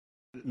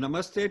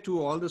Namaste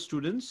to all the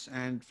students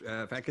and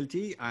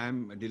faculty.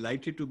 I'm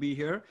delighted to be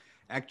here.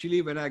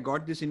 Actually, when I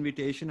got this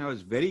invitation, I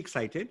was very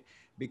excited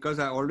because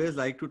I always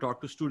like to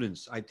talk to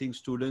students. I think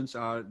students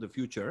are the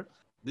future.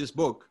 This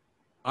book,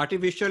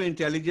 Artificial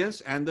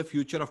Intelligence and the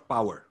Future of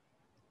Power,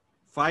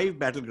 Five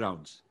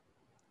Battlegrounds.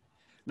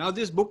 Now,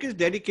 this book is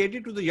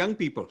dedicated to the young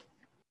people,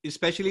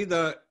 especially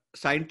the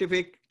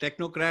scientific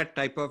technocrat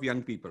type of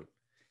young people,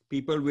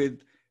 people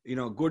with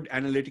good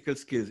analytical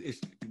skills.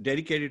 It's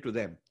dedicated to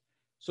them.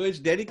 So it's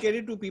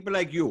dedicated to people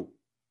like you.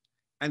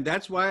 And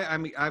that's why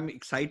I'm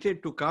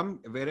excited to come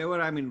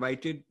wherever I'm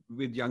invited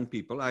with young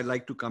people. I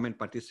like to come and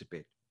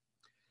participate.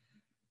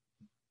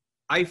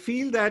 I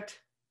feel that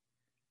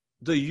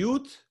the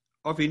youth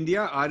of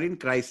India are in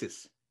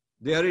crisis.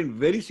 They are in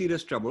very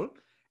serious trouble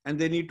and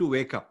they need to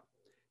wake up.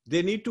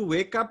 They need to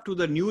wake up to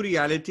the new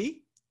reality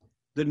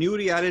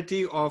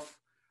of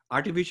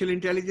artificial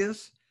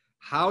intelligence,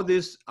 how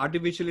this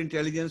artificial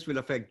intelligence will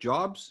affect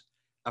jobs,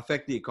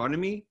 affect the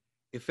economy,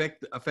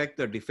 affect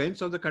the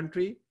defense of the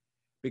country,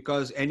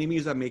 because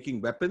enemies are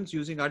making weapons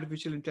using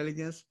artificial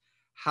intelligence,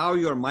 how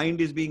your mind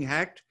is being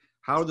hacked,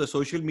 how the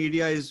social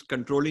media is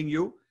controlling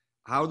you,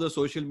 how the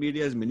social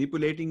media is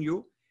manipulating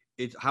you,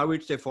 how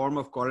it's a form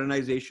of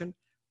colonization,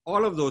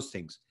 all of those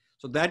things.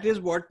 So that is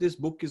what this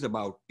book is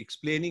about,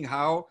 explaining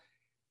how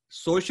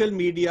social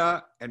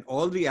media and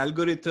all the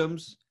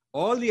algorithms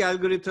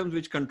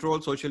which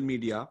control social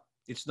media,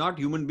 it's not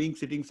human beings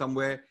sitting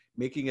somewhere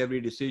making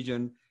every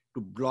decision to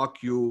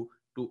block you,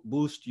 to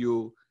boost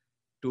you,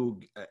 to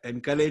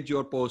encourage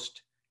your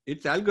post.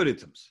 It's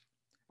algorithms.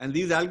 And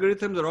these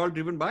algorithms are all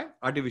driven by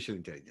artificial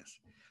intelligence.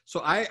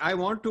 So I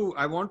want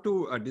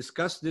to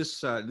discuss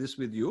this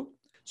with you.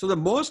 So the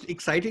most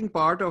exciting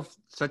part of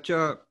such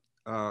a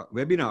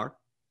webinar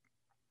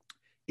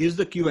is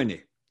the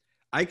Q&A.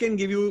 I can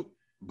give you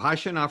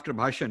bhashan after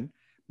bhashan,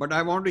 but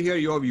I want to hear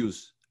your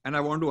views and I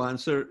want to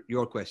answer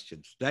your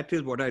questions. That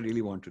is what I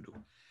really want to do.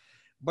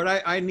 But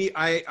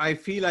I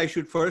feel I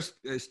should first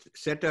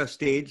set a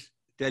stage,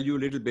 tell you a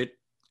little bit,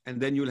 and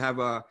then you'll have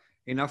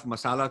enough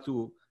masala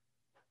to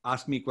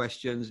ask me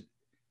questions,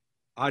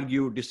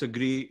 argue,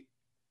 disagree,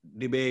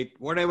 debate,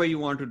 whatever you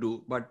want to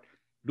do, but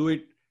we'll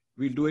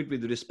do it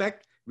with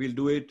respect. We'll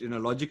do it in a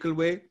logical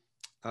way.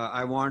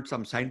 I want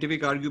some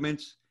scientific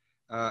arguments.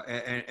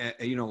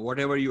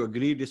 Whatever you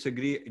agree,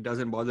 disagree, it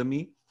doesn't bother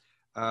me.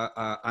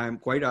 I'm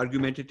quite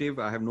argumentative.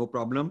 I have no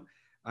problem.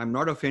 I'm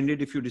not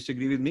offended if you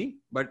disagree with me,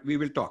 but we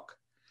will talk.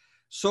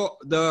 So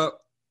the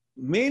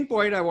main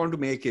point I want to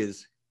make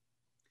is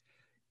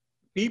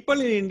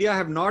people in India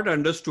have not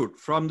understood,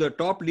 from the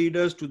top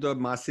leaders to the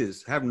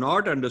masses, have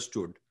not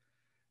understood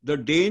the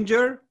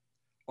danger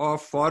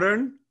of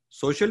foreign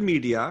social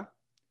media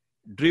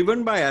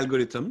driven by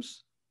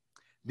algorithms.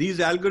 These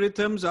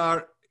algorithms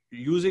are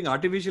using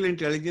artificial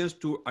intelligence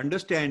to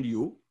understand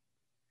you.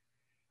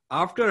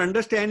 After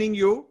understanding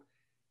you,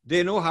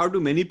 they know how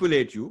to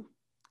manipulate you.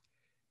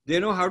 They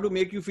know how to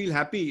make you feel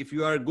happy if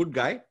you are a good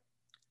guy,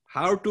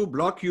 how to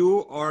block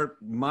you or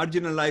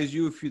marginalize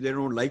you if they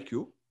don't like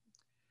you.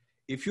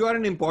 If you are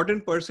an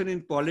important person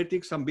in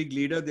politics, some big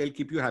leader, they'll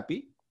keep you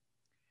happy.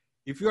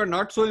 If you are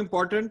not so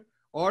important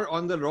or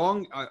on the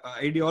wrong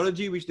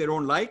ideology which they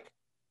don't like,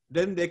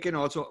 then they can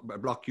also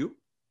block you.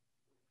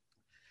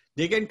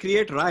 They can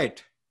create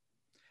riot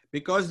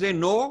because they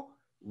know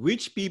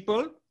which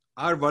people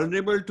are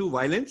vulnerable to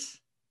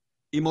violence,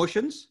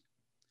 emotions,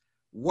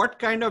 what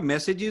kind of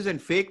messages and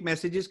fake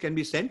messages can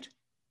be sent.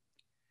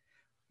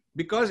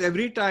 Because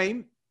every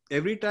time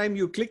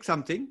you click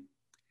something,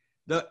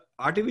 the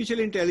artificial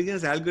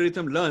intelligence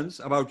algorithm learns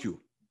about you.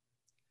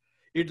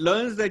 It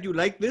learns that you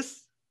like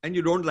this and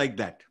you don't like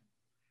that.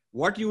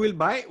 What you will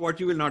buy, what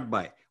you will not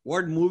buy,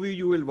 what movie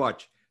you will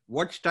watch,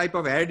 what type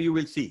of ad you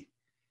will see,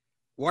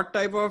 what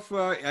type of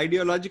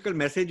ideological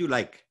message you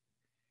like.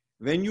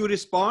 When you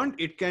respond,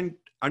 it can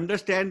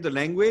understand the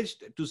language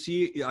to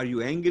see, are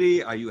you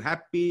angry? Are you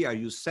happy? Are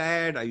you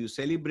sad? Are you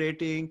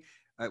celebrating?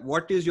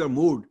 What is your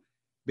mood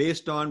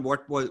based on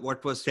what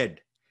was said?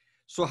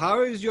 So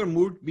how is your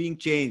mood being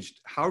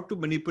changed? How to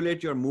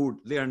manipulate your mood?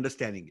 They're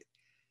understanding it.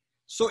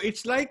 So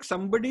it's like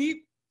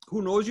somebody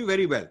who knows you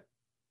very well.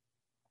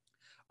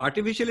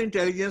 Artificial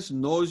intelligence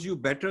knows you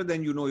better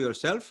than you know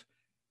yourself,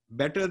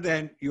 better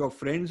than your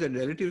friends and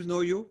relatives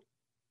know you.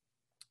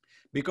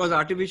 Because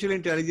artificial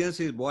intelligence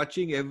is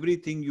watching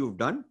everything you've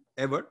done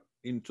ever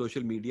in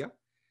social media.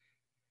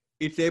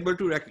 It's able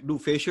to do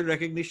facial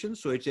recognition,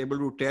 so it's able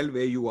to tell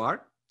where you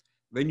are.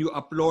 When you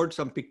upload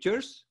some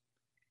pictures,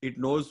 it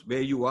knows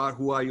where you are,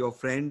 who are your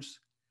friends,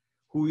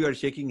 who you are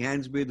shaking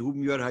hands with,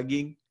 whom you are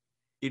hugging.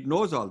 It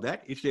knows all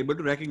that. It's able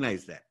to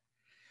recognize that.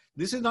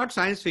 This is not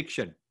science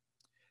fiction.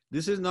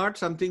 This is not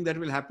something that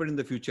will happen in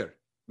the future,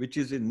 which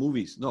is in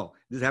movies. No,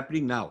 this is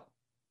happening now.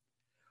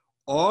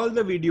 All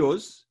the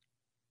videos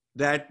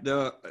that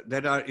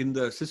are in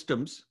the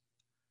systems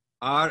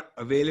are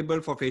available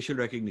for facial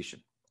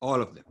recognition,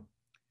 all of them.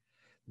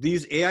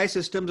 These AI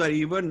systems are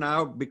even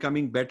now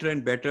becoming better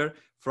and better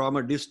from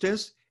a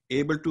distance,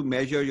 able to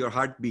measure your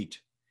heartbeat,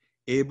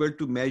 able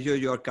to measure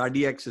your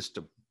cardiac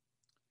system.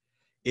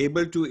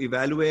 able to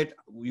evaluate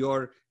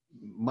your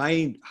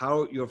mind,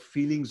 how your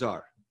feelings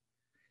are.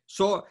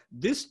 So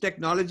this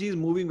technology is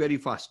moving very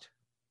fast.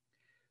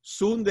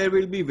 Soon there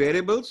will be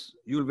wearables.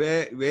 You'll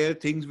wear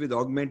things with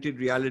augmented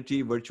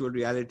reality, virtual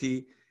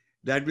reality,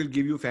 that will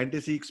give you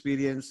fantasy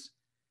experience.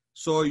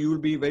 So you'll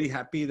be very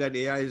happy that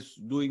AI is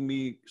doing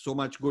me so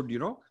much good.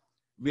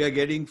 We are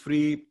getting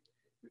free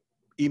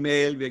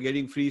email, we are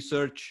getting free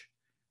search,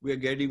 we are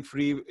getting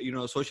free,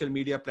 social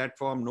media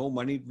platform, no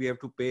money we have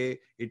to pay.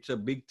 It's a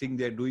big thing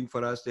they're doing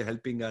for us. They're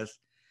helping us.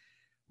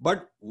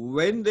 But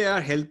when they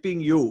are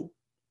helping you,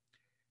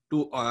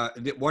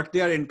 what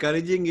they are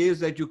encouraging is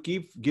that you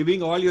keep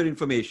giving all your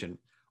information,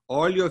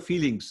 all your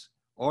feelings,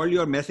 all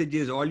your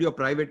messages, all your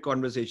private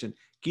conversation,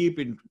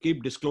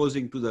 keep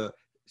disclosing to the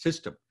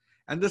system.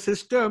 And the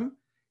system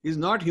is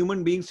not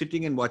human beings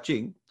sitting and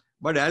watching,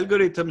 but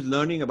algorithms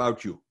learning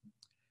about you,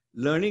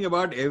 learning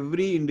about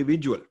every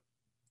individual.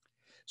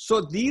 So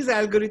these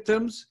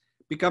algorithms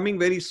becoming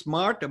very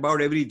smart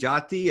about every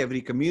jati,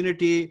 every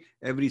community,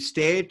 every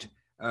state,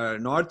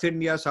 North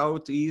India,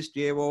 South, East,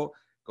 Evo,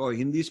 or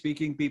Hindi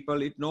speaking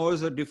people. It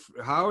knows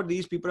how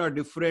these people are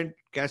different,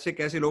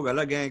 kaise log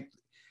alag hain,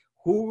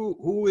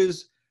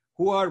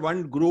 who are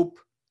one group.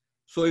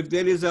 So if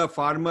there is a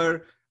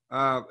farmer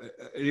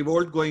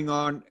revolt going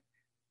on,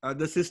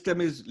 the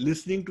system is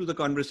listening to the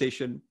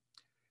conversation.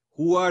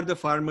 Who are the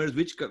farmers,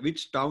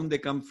 which town they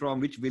come from,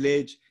 which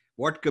village,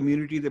 what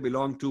community they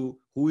belong to,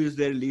 who is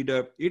their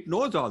leader. It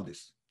knows all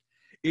this.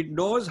 It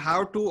knows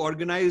how to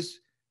organize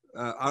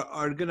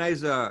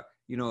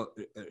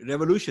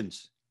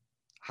revolutions,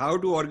 how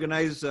to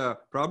organize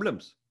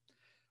problems,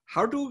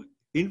 how to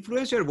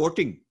influence your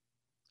voting,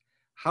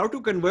 how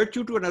to convert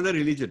you to another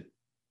religion.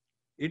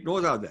 It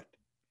knows all that.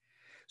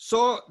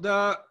 So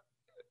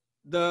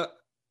the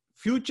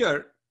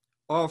future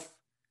of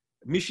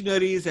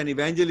missionaries and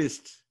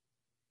evangelists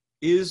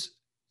is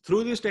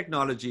through this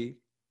technology.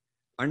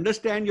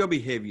 Understand your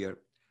behavior,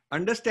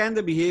 understand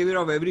the behavior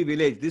of every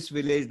village, this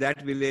village,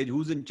 that village,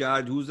 who's in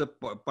charge, who's the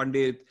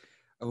pandit,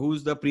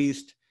 who's the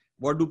priest,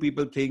 what do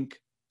people think,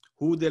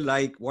 who they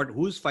like,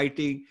 who's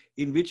fighting,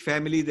 in which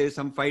family there's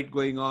some fight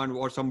going on,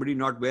 or somebody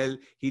not well,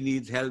 he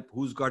needs help,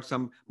 who's got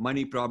some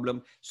money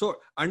problem. So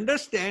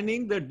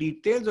understanding the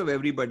details of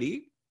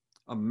everybody,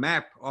 a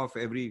map of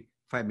every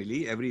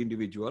family, every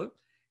individual,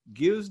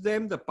 gives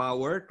them the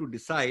power to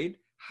decide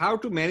how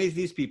to manage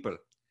these people,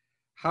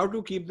 how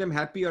to keep them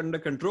happy, under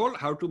control,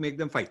 how to make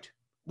them fight,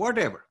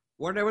 whatever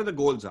the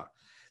goals are.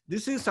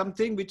 This is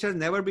something which has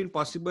never been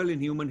possible in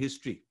human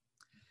history.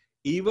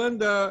 Even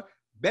the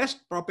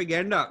best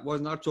propaganda was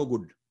not so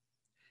good.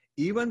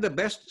 Even the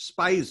best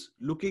spies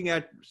looking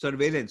at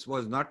surveillance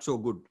was not so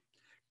good.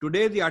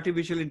 Today, the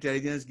artificial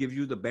intelligence gives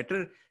you the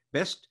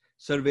best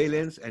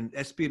surveillance and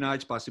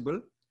espionage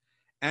possible,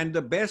 and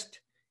the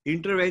best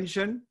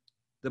intervention,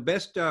 the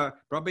best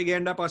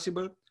propaganda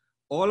possible.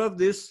 All of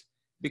this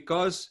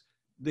because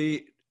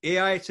the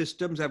AI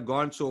systems have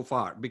gone so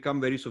far, become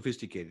very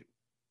sophisticated.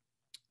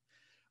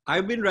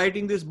 I've been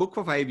writing this book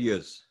for 5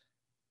 years.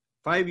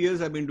 5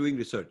 years I've been doing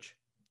research.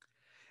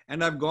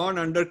 And I've gone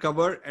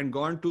undercover and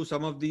gone to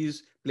some of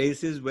these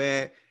places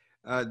where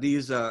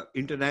these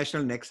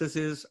international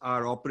nexuses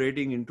are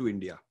operating into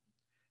India.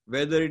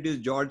 Whether it is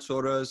George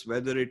Soros,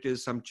 whether it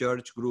is some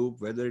church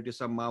group, whether it is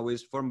some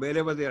Maoist, from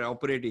wherever they are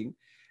operating,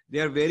 they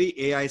are very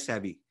AI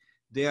savvy.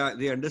 They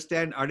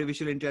understand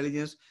artificial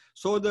intelligence.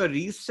 So the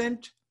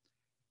recent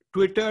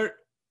Twitter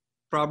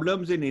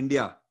problems in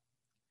India,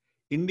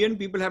 Indian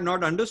people have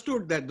not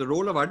understood that the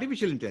role of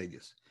artificial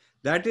intelligence.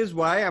 That is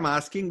why I'm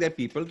asking that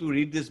people to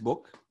read this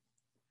book.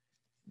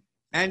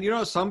 And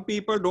some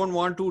people don't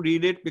want to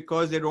read it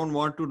because they don't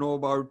want to know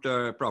about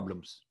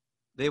problems.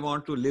 They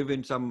want to live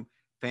in some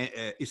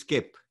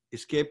escape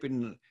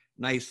in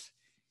nice,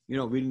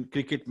 win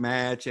cricket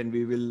match, and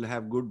we will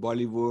have good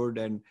Bollywood,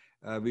 and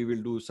we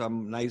will do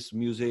some nice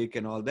music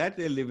and all that.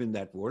 They live in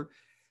that world.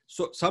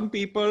 So some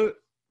people,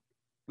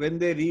 when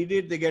they read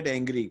it, they get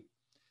angry.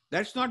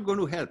 That's not going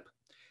to help.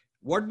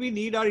 What we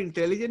need are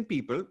intelligent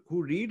people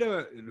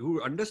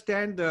who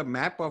understand the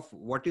map of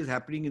what is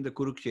happening in the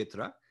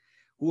Kurukshetra,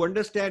 who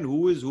understand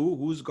who is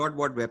who's got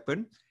what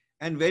weapon,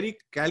 and very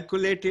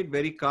calculated,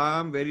 very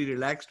calm, very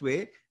relaxed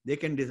way, they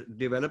can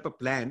develop a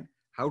plan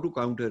how to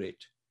counter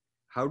it,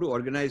 how to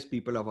organize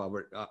people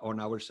on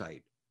our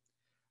side,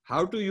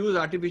 how to use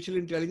artificial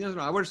intelligence on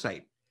our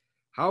side,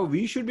 how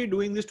we should be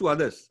doing this to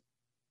others.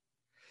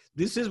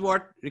 This is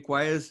what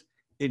requires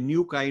a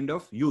new kind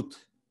of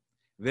youth,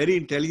 very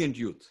intelligent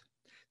youth.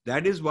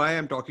 That is why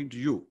I'm talking to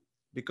you,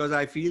 because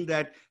I feel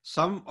that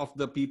some of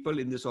the people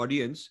in this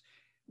audience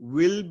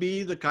will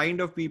be the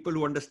kind of people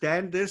who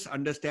understand this,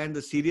 understand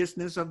the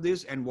seriousness of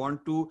this, and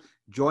want to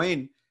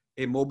join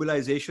a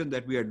mobilization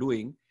that we are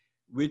doing,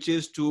 which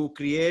is to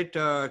create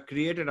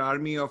an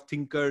army of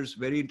thinkers,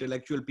 very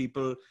intellectual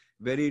people,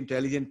 very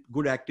intelligent,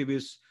 good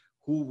activists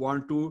who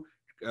want to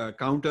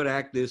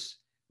counteract this,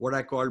 what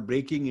I call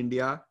Breaking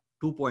India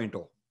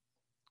 2.0.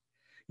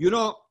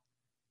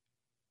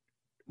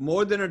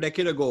 More than a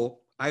decade ago,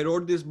 I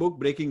wrote this book,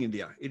 Breaking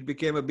India. It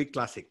became a big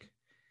classic.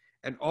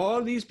 And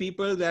all these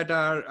people that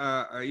are,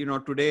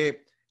 today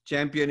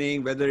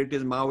championing, whether it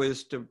is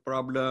Maoist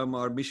problem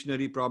or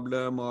missionary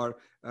problem or,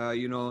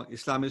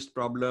 Islamist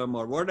problem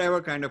or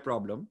whatever kind of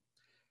problem,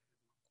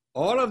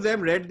 all of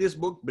them read this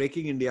book,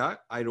 Breaking India,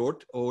 I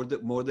wrote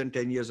more than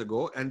 10 years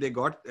ago, and they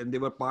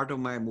were part of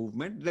my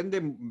movement. Then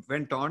they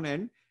went on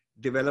and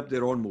developed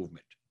their own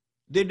movement.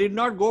 They did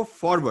not go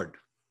forward.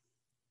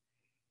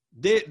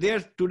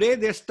 Today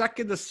they're stuck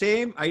in the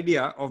same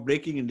idea of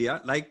breaking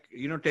India like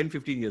 10,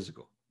 15 years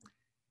ago.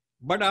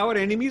 But our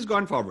enemy's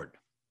gone forward.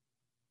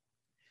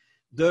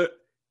 The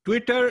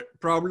Twitter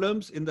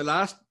problems in the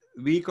last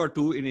week or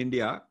two in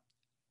India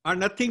are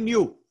nothing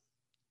new.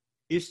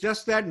 It's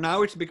just that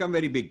now it's become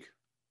very big.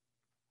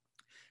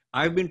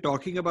 I've been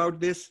talking about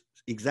this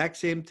exact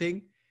same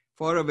thing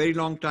for a very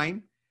long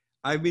time.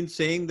 I've been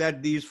saying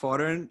that these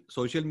foreign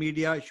social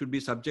media should be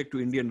subject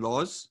to Indian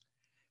laws.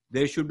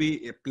 There should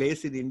be a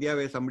place in India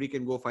where somebody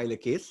can go file a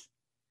case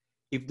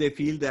if they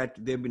feel that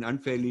they've been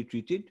unfairly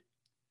treated.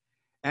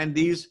 And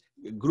these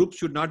groups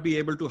should not be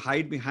able to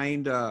hide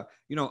behind,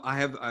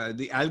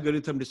 the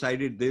algorithm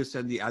decided this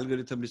and the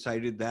algorithm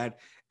decided that.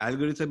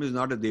 Algorithm is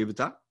not a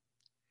devata.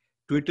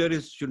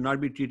 Twitter should not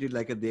be treated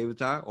like a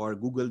devata or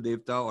Google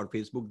devata or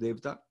Facebook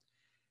devata.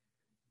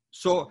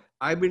 So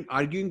I've been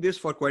arguing this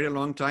for quite a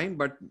long time,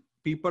 but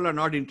people are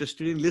not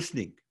interested in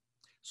listening.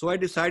 So I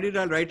decided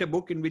I'll write a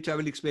book in which I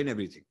will explain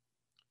everything.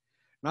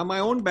 Now, my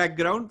own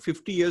background,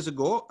 50 years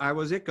ago, I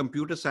was a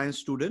computer science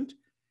student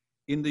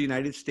in the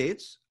United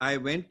States. I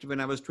went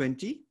when I was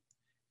 20,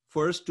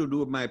 first to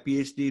do my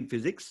PhD in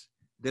physics.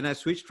 Then I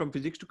switched from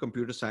physics to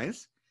computer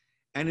science.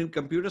 And in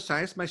computer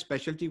science, my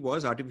specialty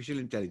was artificial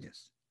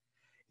intelligence.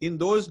 In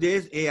those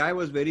days, AI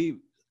was very,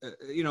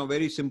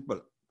 very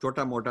simple,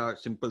 chota mota,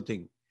 simple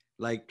thing,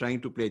 like trying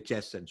to play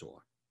chess and so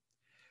on.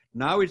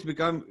 Now it's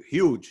become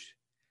huge.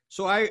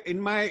 So in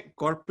my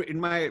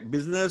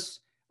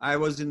business, I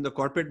was in the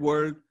corporate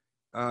world,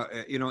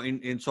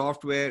 in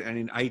software and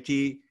in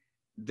IT.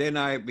 Then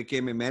I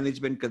became a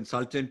management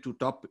consultant to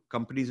top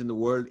companies in the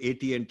world,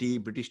 AT&T,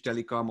 British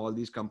Telecom, all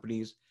these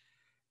companies.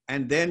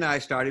 And then I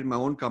started my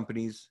own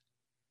companies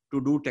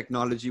to do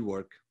technology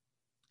work.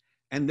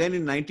 And then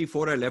in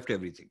 94, I left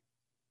everything.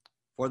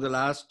 For the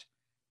last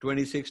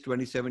 26,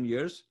 27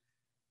 years,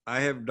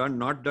 I have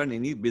not done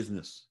any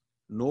business.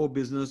 No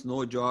business,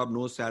 no job,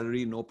 no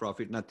salary, no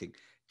profit, nothing.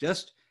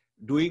 Just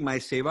doing my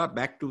seva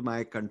back to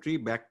my country,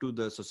 back to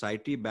the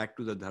society, back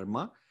to the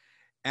dharma.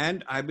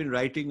 And I've been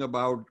writing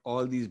about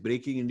all these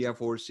breaking India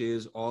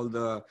forces, all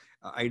the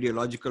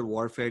ideological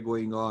warfare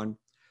going on.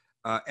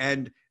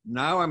 And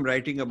now I'm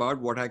writing about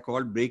what I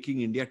call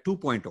Breaking India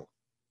 2.0.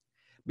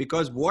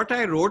 Because what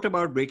I wrote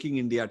about breaking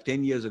India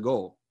 10 years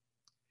ago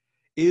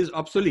is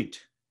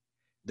obsolete.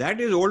 That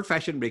is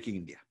old-fashioned breaking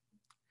India.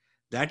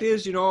 That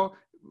is,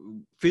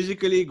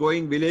 physically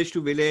going village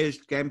to village,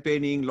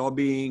 campaigning,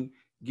 lobbying,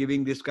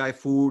 giving this guy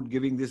food,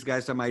 giving this guy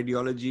some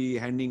ideology,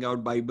 handing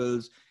out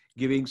Bibles,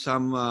 giving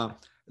some,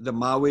 the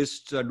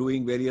Maoists are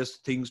doing various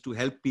things to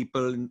help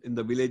people in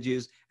the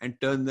villages and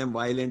turn them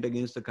violent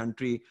against the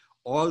country.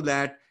 All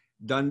that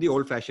done the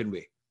old-fashioned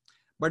way.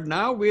 But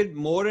now with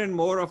more and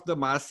more of the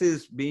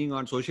masses being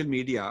on social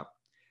media,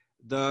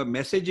 the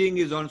messaging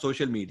is on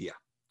social media.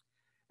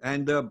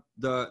 And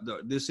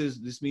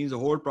this means the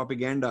whole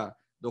propaganda,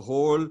 the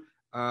whole,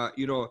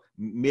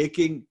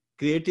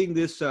 creating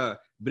this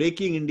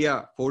breaking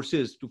India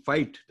forces to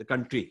fight the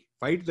country,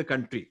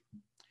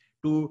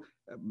 to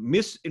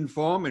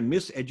misinform and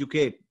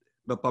miseducate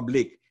the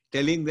public,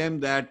 telling them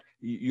that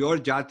your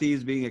jati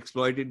is being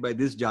exploited by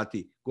this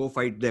jati, go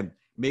fight them,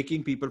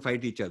 making people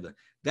fight each other.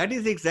 That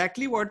is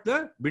exactly what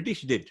the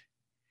British did.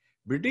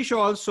 British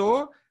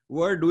also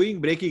were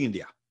doing breaking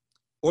India,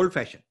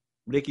 old-fashioned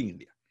breaking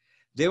India.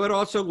 They were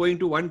also going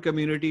to one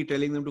community,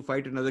 telling them to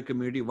fight another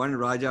community, one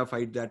Raja,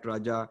 fight that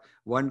Raja,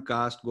 one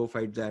caste, go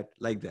fight that,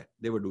 like that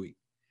they were doing.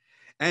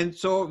 And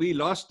so we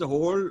lost the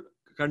whole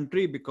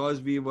country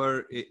because we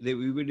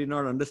did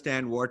not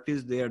understand what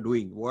is they are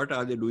doing, what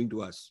are they doing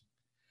to us.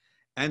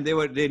 And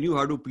they knew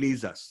how to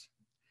please us.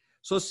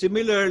 So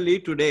similarly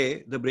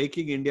today, the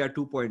Breaking India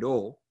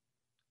 2.0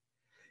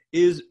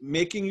 is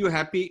making you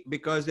happy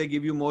because they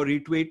give you more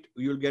retweet,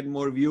 you'll get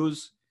more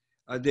views.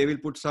 They will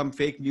put some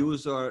fake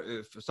news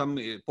or some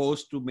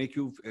post to make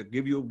you,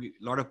 give you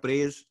a lot of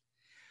praise.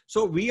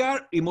 So we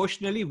are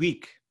emotionally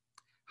weak.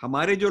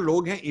 हमारे जो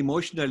लोग हैं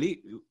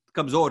emotionally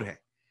कमजोर है.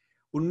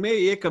 उनमें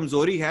ये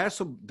कमजोरी है.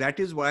 So that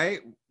is why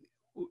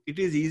it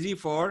is easy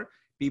for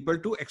people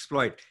to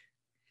exploit.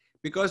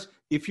 Because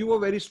if you were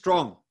very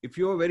strong, if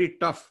you were very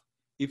tough,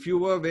 if you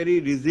were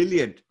very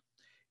resilient,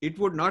 it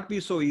would not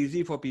be so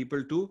easy for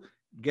people to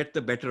get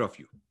the better of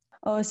you.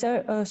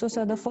 Sir,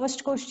 the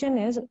first question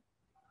is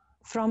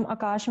from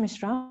Akash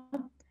Mishra.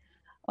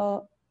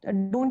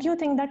 Don't you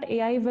think that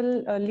AI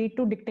will lead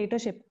to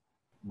dictatorship?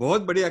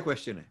 बहुत बढ़िया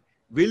question है.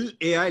 Will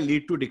AI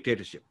lead to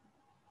dictatorship?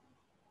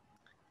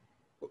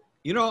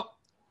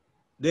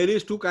 There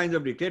is two kinds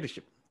of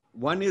dictatorship.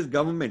 One is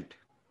government,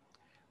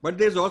 but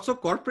there's also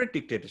corporate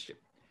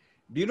dictatorship.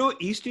 Do you know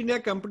East India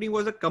Company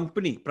was a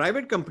company,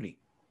 private company,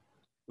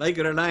 like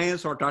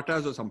Reliance or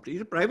Tata's or something.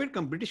 It's a private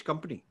company, British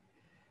company,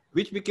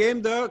 which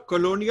became the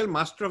colonial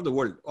master of the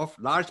world, of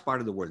large part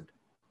of the world.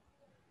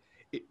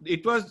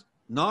 It was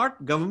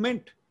not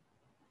government.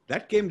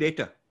 That came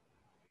later.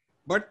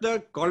 But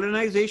the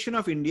colonization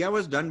of India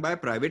was done by a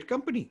private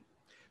company.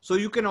 So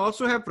you can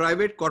also have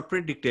private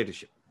corporate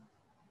dictatorship.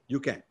 You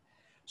can.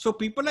 So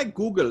people like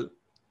Google,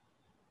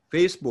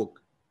 Facebook,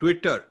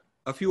 Twitter,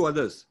 a few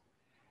others.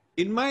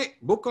 In my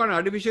book on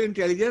artificial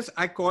intelligence,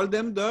 I call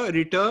them the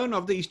return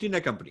of the East India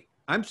Company.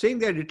 I'm saying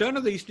the return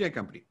of the East India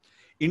Company.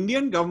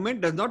 Indian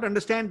government does not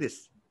understand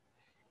this.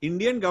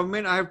 Indian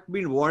government, I have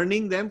been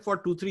warning them for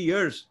 2-3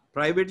 years,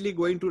 privately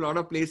going to a lot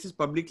of places,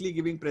 publicly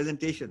giving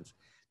presentations,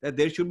 that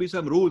there should be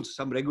some rules,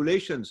 some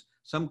regulations,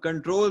 some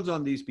controls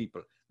on these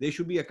people. They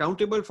should be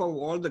accountable for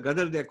all the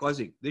gadar they're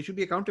causing. They should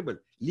be accountable,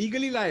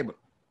 legally liable.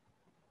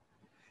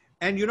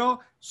 And you know,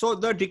 so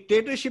the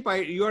dictatorship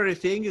you are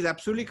saying is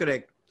absolutely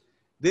correct.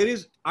 There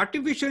is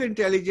artificial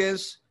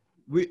intelligence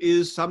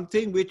is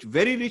something which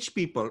very rich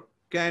people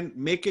can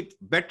make it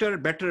better,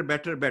 better,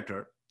 better,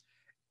 better.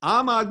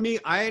 Aam Aadmi,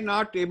 I am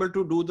not able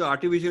to do the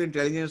artificial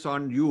intelligence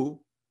on you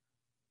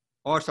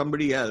or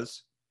somebody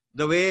else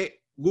the way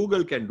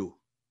Google can do.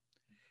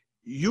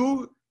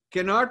 You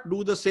cannot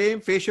do the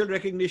same facial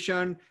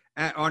recognition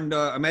on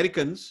the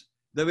Americans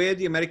the way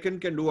the American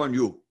can do on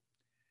you.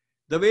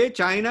 The way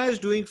China is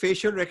doing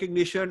facial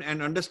recognition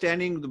and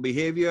understanding the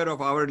behavior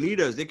of our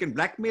leaders, they can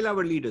blackmail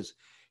our leaders.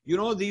 You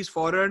know, these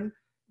foreign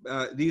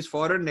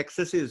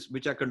nexuses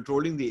which are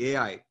controlling the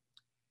AI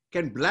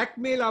can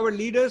blackmail our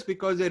leaders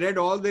because they read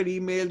all their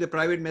email, the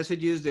private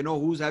messages, they know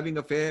who's having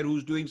an affair,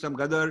 who's doing some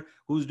gadar,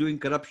 who's doing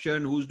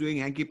corruption, who's doing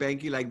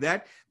hanky-panky like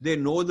that. They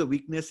know the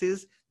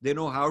weaknesses. They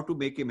know how to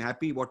make him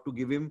happy, what to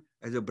give him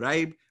as a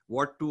bribe,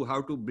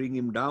 how to bring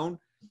him down.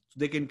 So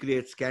they can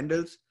create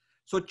scandals.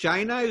 So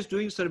China is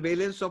doing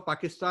surveillance of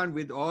Pakistan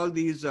with all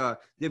these,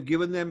 they've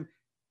given them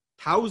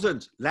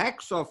thousands,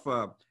 lakhs of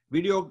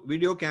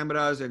video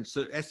cameras and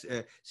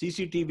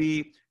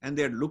CCTV, and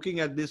they're looking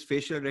at this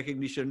facial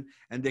recognition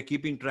and they're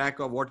keeping track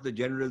of what the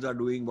generals are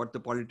doing, what the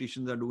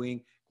politicians are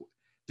doing.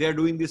 They're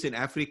doing this in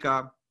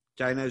Africa.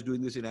 China is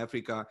doing this in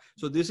Africa.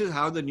 So this is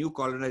how the new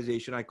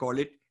colonization, I call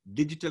it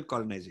digital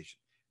colonization.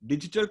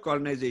 Digital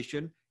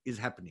colonization is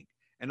happening.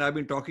 And I've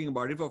been talking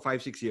about it for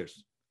 5-6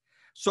 years.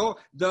 So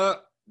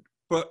the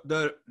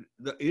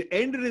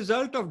end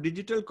result of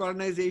digital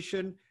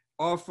colonization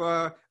of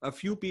a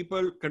few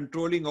people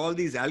controlling all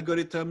these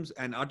algorithms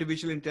and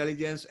artificial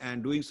intelligence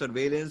and doing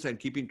surveillance and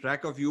keeping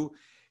track of you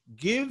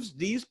gives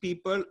these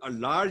people a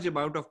large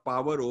amount of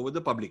power over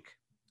the public.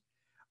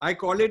 I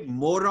call it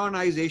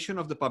moronization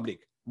of the public.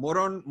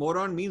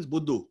 Moron means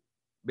बुद्धू,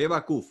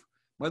 बेवकूफ.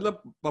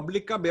 मतलब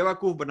public का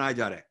बेवकूफ बनाया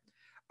जा रहा है.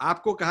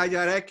 आपको कहा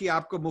जा रहा है कि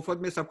आपको मुफ्त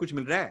में सब कुछ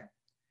मिल रहा है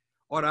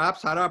और आप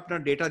सारा अपना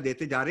डेटा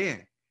देते जा रहे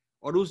हैं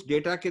और उस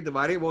डेटा के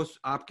द्वारा वो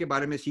आपके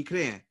बारे में सीख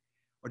रहे हैं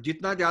और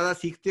जितना ज्यादा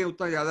सीखते हैं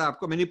उतना ज्यादा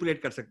आपको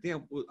मैनिपुलेट कर सकते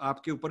हैं,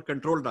 आपके ऊपर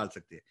कंट्रोल डाल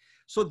सकते हैं.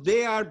 So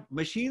they are,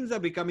 machines are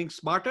becoming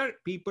smarter,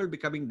 people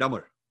becoming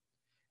dumber.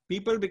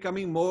 People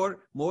becoming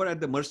more at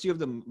the mercy of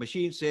the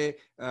machine. Say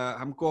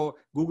हमको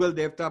गूगल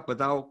देवता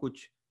बताओ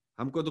कुछ,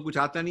 हमको तो कुछ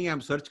आता नहीं है, हम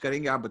सर्च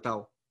करेंगे, आप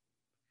बताओ.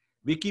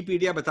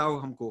 विकीपीडिया बताओ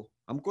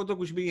हमको तो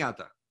कुछ भी नहीं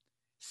आता.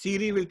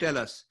 Siri will tell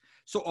us.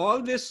 So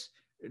all this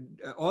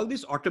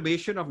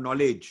automation of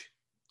knowledge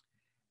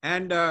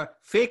and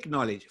fake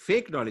knowledge,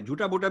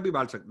 झूठा बूटा भी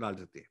डाल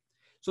सकते हैं.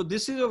 So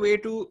this is a way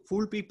to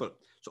fool people.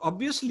 So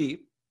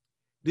obviously,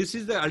 this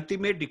is the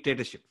ultimate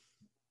dictatorship.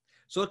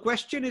 So the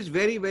question is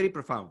very, very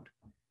profound.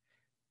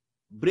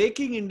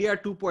 Breaking India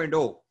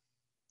 2.0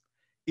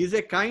 is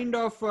a kind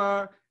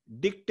of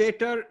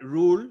dictator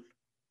rule,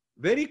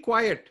 very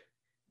quiet,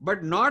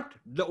 but not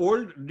the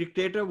old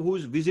dictator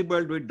who's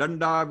visible with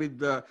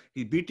danda,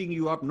 he's beating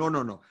you up.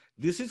 No.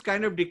 This is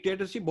kind of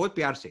dictatorship, बहुत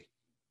प्यार से.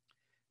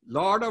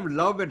 Lot of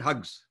love and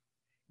hugs,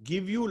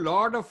 give you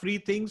lot of free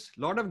things,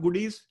 lot of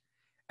goodies,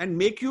 and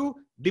make you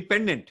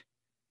dependent.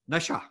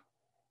 Nasha,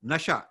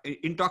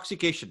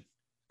 intoxication,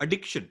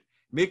 addiction,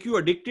 make you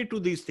addicted to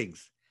these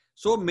things.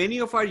 So many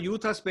of our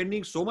youth are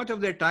spending so much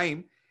of their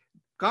time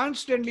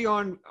constantly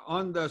on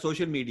the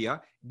social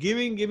media,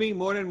 giving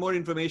more and more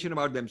information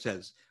about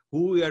themselves,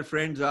 who their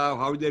friends are,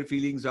 how their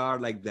feelings are,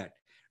 like that,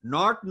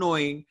 not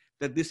knowing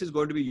that this is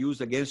going to be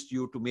used against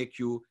you to make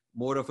you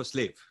more of a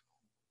slave.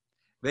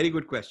 Very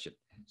good question.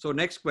 So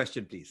next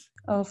question, please.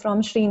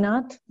 From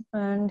Srinath,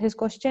 and his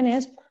question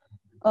is,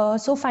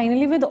 so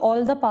finally, with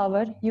all the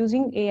power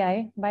using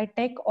AI by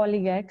tech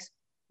oligarchs,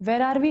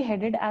 where are we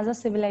headed as a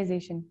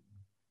civilization?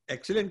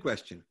 Excellent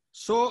question.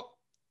 So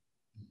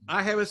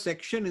I have a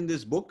section in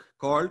this book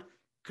called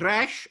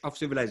Crash of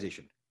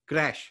Civilization.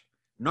 Crash,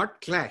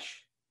 not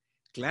clash.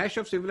 Clash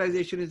of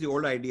civilization is the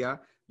old idea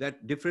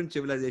that different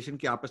civilization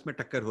की आपस में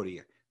टक्कर हो रही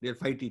है. They'll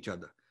fight each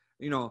other.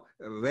 You know,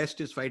 West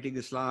is fighting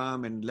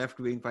Islam and left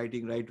wing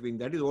fighting right wing.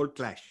 That is old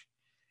clash.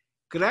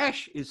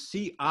 Crash is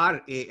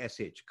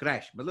C-R-A-S-H.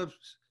 Crash. मतलब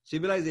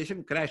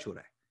civilization crash हो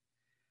रहा है.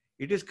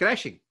 It is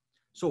crashing.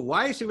 So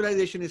why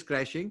civilization is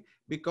crashing?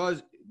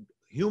 Because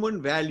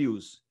human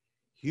values,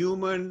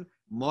 human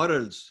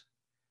morals,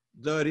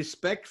 the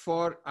respect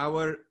for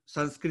our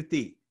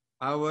Sanskriti,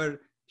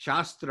 our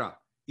Shastra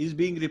is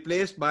being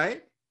replaced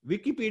by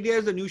Wikipedia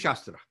is the new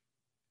Shastra.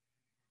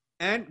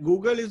 And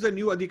Google is the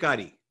new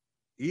Adhikari.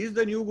 He is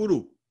the new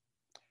Guru.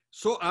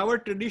 So our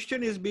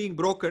tradition is being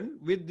broken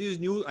with these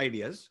new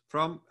ideas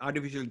from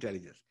artificial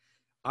intelligence.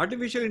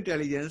 Artificial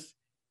intelligence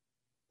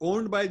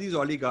owned by these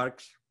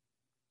oligarchs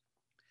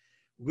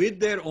with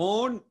their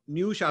own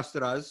new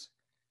Shastras,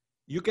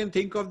 you can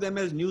think of them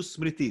as new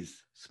Smritis.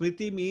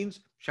 Smriti means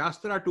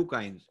Shastra are two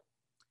kinds,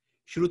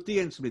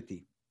 Shruti and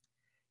Smriti.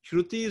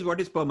 Shruti is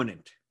what is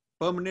permanent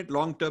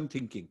long-term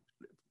thinking,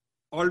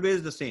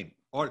 always the same,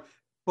 or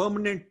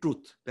permanent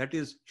truth, that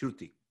is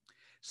Shruti.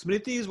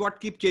 Smriti is what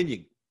keeps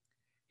changing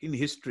in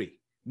history,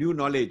 new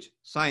knowledge,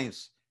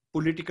 science,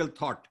 political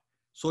thought,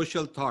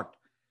 social thought.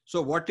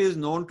 So what is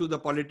known to the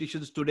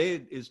politicians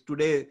today is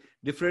today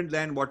different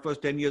than what was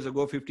 10 years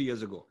ago, 50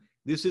 years ago.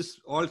 This is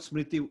all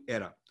Smriti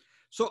era.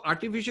 So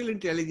artificial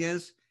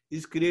intelligence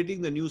is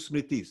creating the new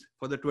Smritis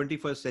for the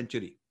 21st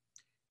century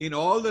in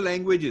all the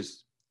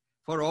languages,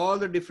 for all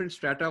the different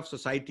strata of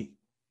society,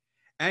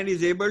 and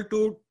is able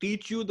to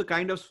teach you the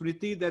kind of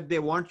Smriti that they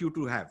want you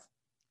to have.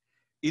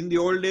 In the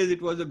old days,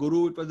 it was the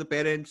guru, it was the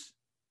parents,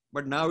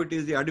 but now it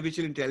is the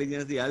artificial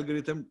intelligence, the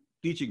algorithm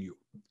teaching you.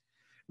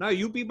 Now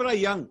you people are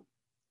young.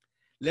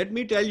 Let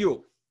me tell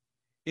you,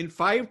 in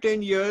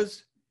 5-10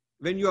 years,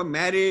 when you are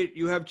married,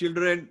 you have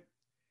children,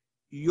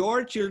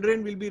 your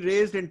children will be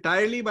raised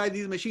entirely by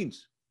these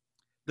machines.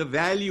 The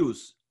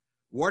values,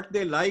 what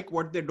they like,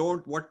 what they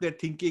don't, what their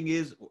thinking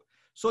is.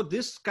 So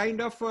this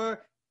kind of,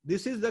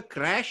 this is the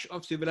crash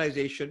of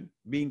civilization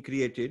being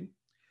created.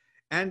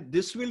 And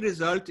this will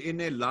result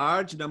in a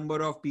large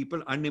number of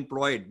people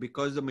unemployed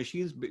because the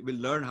machines will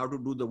learn how to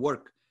do the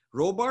work.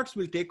 Robots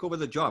will take over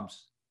the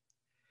jobs.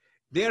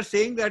 They are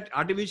saying that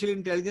artificial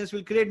intelligence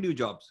will create new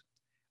jobs.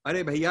 Are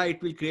bhaiya,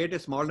 it will create a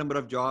small number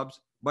of jobs,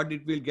 but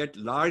it will get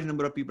large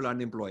number of people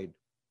unemployed.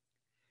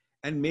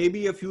 And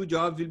maybe a few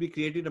jobs will be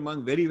created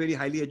among very, very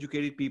highly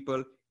educated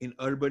people in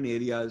urban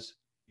areas.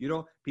 You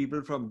know,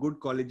 people from good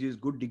colleges,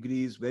 good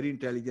degrees, very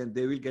intelligent,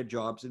 they will get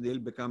jobs and they'll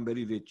become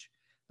very rich.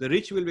 The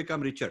rich will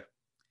become richer.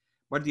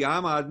 But the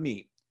Aam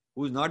Aadmi,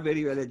 who is not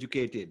very well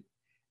educated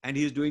and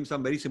he's doing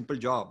some very simple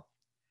job,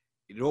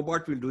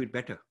 robot will do it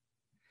better.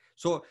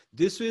 So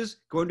this is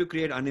going to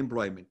create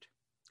unemployment.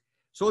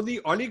 So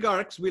the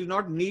oligarchs will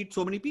not need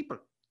so many people.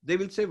 They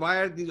will say, why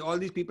are all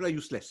these people are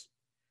useless?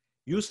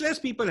 Useless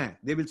people hain,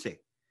 they will say.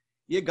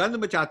 Ye gand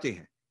machate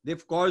hain.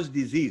 They've caused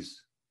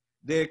disease.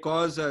 They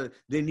cause,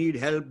 they need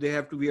help.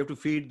 We have to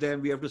feed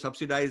them. We have to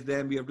subsidize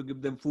them. We have to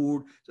give them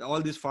food. So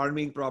all this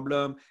farming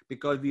problem,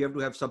 because we have to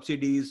have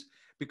subsidies,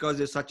 because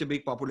there's such a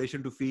big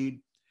population to feed.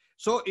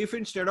 So if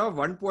instead of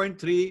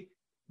 1.3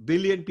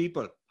 billion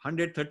people,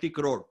 130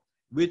 crore,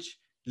 which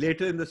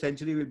later in the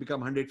century will become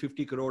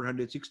 150 crore,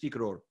 160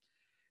 crore,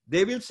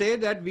 they will say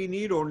that we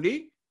need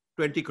only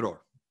 20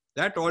 crore.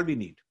 That's all we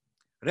need.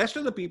 Rest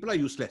of the people are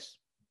useless.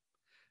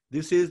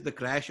 This is the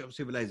crash of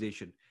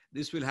civilization.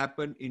 This will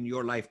happen in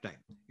your lifetime.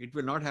 It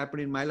will not happen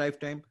in my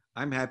lifetime.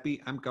 I'm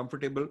happy, I'm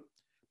comfortable,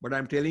 but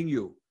I'm telling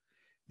you,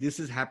 this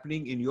is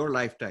happening in your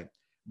lifetime.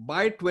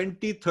 By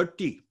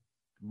 2030,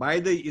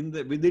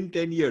 within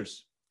 10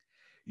 years,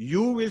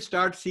 you will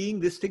start seeing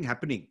this thing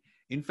happening.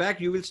 In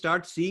fact, you will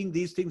start seeing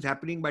these things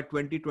happening by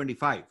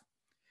 2025.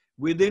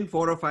 Within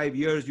 4 or 5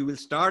 years, you will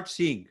start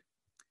seeing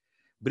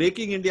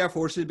Breaking India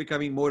forces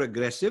becoming more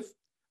aggressive.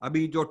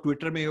 Abhi jo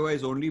Twitter mein hua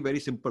is only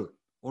very simple,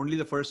 only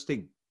the first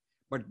thing.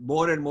 But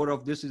more and more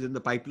of this is in the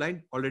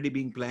pipeline, already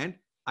being planned.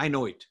 I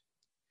know it.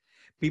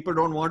 People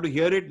don't want to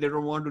hear it. They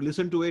don't want to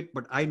listen to it,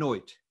 but I know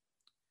it.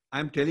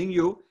 I'm telling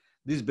you,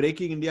 this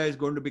Breaking India is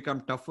going to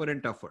become tougher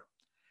and tougher.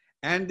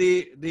 And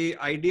the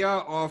idea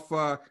of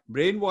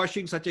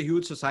brainwashing such a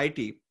huge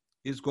society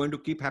is going to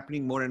keep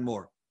happening more and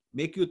more.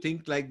 Make you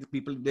think like the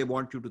people they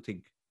want you to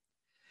think.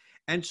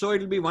 And so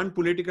it'll be one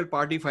political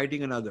party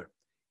fighting another.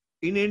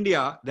 In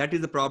India, that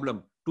is the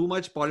problem. Too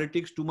much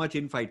politics, too much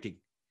infighting.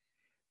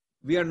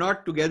 We are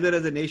not together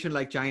as a nation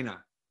like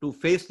China to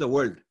face the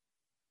world,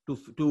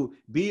 to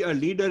be a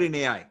leader in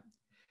AI.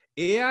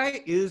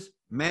 AI is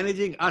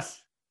managing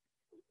us.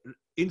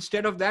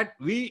 Instead of that,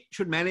 we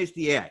should manage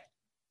the AI.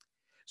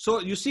 So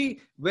you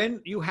see,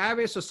 when you have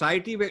a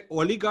society where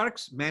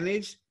oligarchs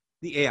manage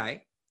the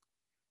AI,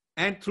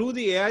 and through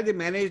the AI, they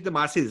manage the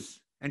masses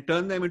and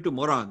turn them into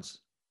morons,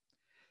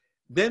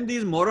 then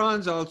these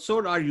morons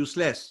also are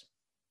useless,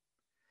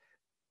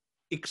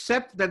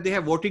 except that they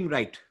have voting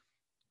right.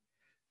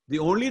 The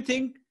only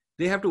thing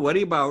they have to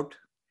worry about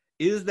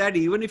is that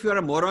even if you are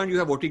a moron, you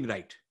have voting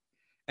right.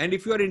 And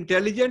if you are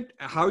intelligent,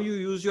 how you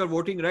use your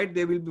voting right,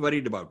 they will be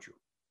worried about you.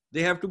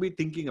 They have to be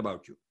thinking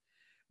about you.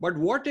 But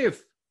what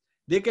if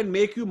they can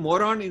make you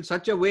moron in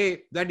such a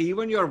way that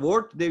even your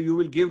vote, you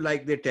will give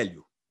like they tell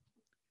you,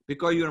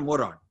 because you're a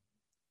moron.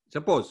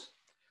 Suppose,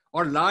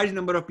 or large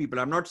number of people.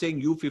 I'm not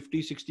saying you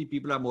 50, 60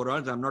 people are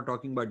morons. I'm not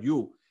talking about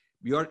you.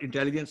 You're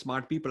intelligent,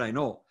 smart people, I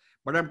know.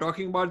 But I'm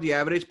talking about the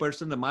average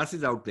person, the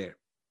masses out there.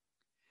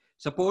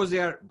 Suppose they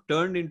are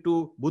turned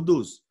into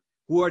Buddhus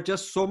who are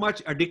just so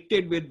much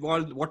addicted with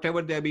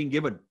whatever they are being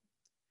given,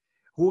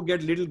 who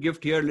get little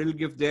gift here, little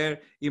gift there.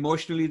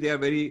 Emotionally, they are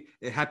very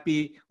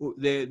happy.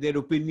 Their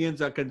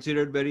opinions are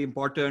considered very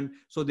important.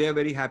 So they are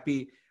very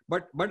happy.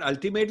 But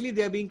ultimately,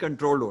 they are being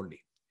controlled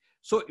only.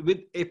 So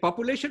with a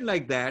population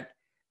like that,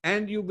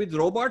 and with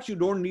robots, you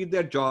don't need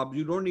their jobs.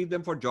 You don't need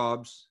them for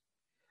jobs.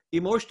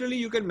 Emotionally,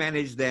 you can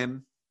manage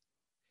them.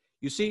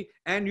 You see,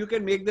 and you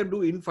can make them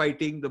do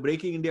infighting, the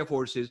Breaking India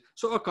Forces.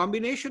 So a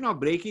combination of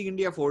Breaking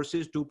India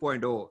Forces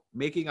 2.0,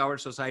 making our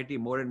society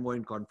more and more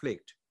in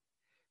conflict,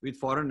 with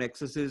foreign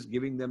excesses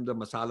giving them the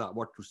masala,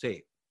 what to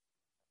say.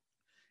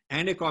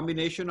 And a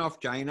combination of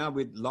China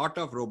with lot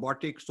of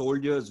robotic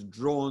soldiers,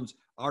 drones,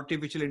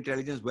 artificial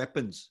intelligence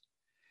weapons,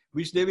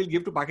 which they will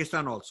give to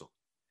Pakistan also.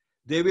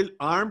 They will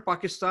arm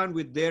Pakistan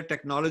with their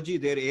technology,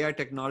 their AI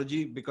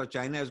technology, because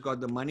China has got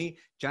the money.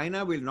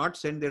 China will not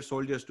send their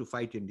soldiers to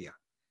fight India.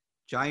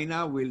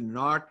 China will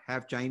not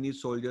have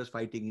Chinese soldiers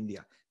fighting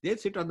India. They'll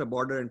sit on the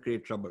border and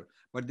create trouble,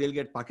 but they'll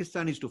get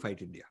Pakistanis to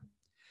fight India.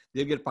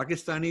 They'll get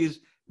Pakistanis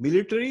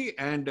military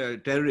and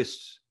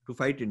terrorists to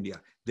fight India.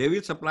 They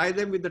will supply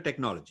them with the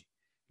technology.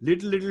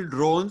 Little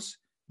drones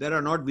that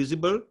are not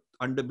visible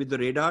with the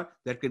radar,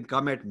 that can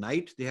come at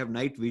night. They have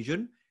night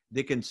vision.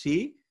 They can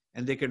see,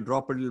 and they can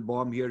drop a little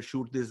bomb here,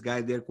 shoot this guy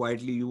there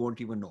quietly. You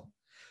won't even know.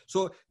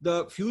 So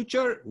the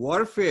future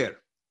warfare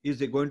is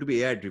going to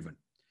be AI driven.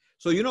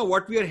 So, you know,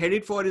 what we are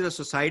headed for is a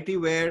society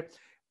where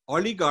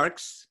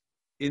oligarchs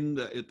in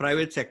the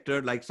private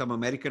sector, like some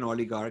American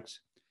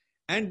oligarchs,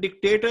 and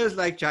dictators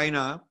like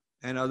China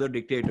and other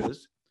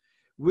dictators,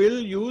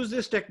 will use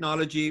this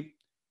technology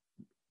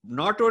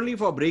not only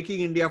for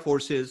breaking India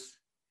forces,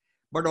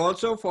 but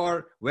also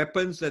for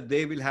weapons that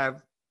they will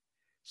have,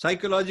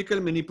 psychological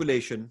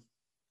manipulation,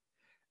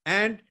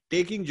 and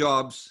taking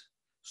jobs.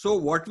 So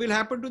what will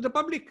happen to the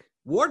public?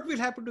 What will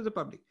happen to the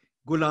public?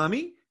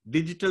 Gulami,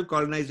 digital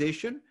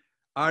colonization.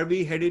 Are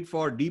we headed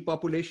for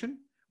depopulation?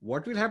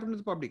 What will happen to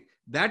the public?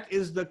 That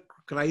is the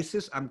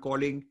crisis I'm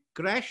calling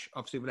crash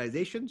of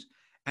civilizations.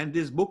 And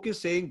this book is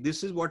saying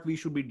this is what we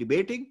should be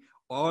debating.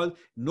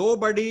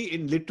 Nobody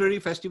in literary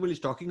festival is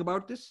talking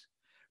about this.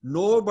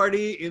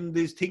 Nobody in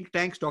these think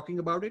tanks talking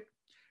about it.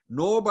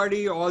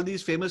 Nobody, all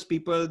these famous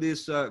people,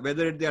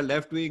 whether they are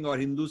left wing or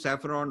Hindu,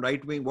 Saffron,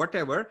 right wing,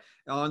 whatever,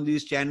 on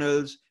these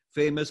channels,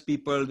 famous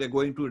people, they're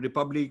going to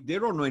Republic. They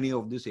don't know any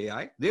of this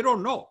AI. They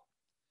don't know.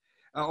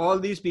 All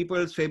these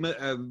people famous,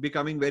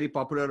 becoming very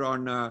popular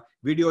on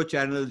video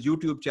channels,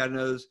 YouTube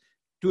channels,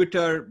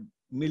 Twitter,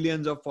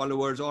 millions of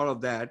followers, all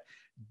of that.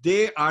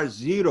 They are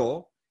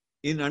zero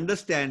in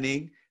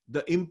understanding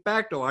the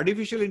impact of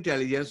artificial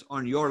intelligence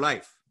on your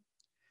life.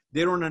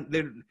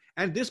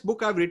 And this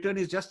book I've written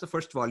is just the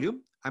first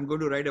volume. I'm going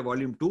to write a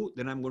volume 2,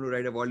 then I'm going to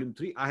write a volume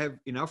 3. I have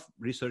enough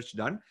research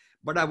done,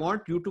 but I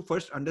want you to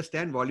first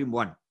understand volume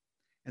 1.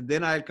 And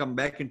then I'll come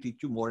back and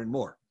teach you more and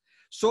more.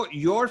 So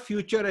your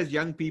future as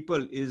young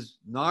people is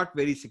not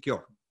very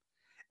secure.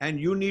 And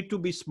you need to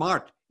be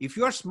smart. If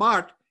you are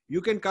smart, you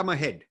can come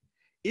ahead.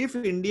 If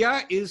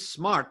India is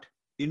smart,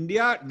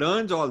 India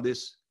learns all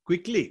this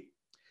quickly,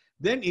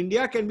 then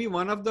India can be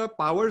one of the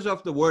powers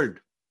of the world.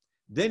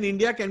 Then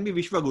India can be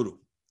Vishwaguru.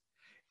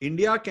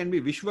 India can be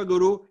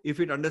Vishwaguru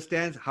if it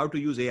understands how to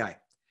use AI.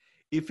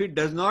 If it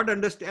does not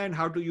understand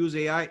how to use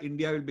AI,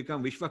 India will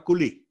become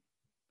Vishwakuli.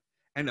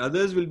 And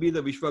others will be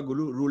the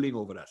Vishwaguru ruling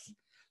over us.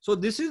 So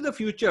this is the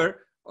future,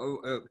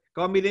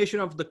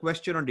 combination of the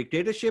question on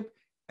dictatorship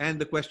and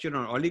the question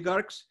on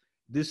oligarchs.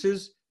 This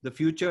is the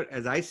future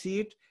as I see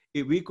it.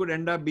 If we could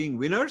end up being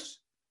winners,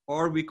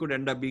 or we could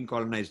end up being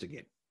colonized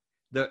again.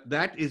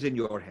 That is in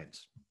your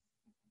hands.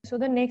 So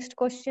the next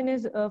question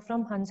is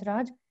from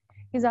Hansraj.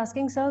 He's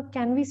asking, sir,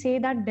 can we say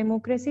that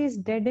democracy is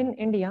dead in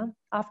India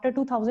after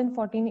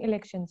 2014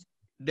 elections?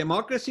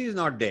 Democracy is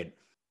not dead.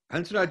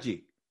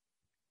 Hansrajji,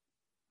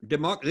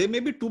 there may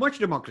be too much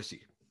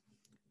democracy.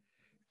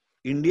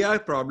 India's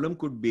problem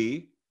could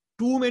be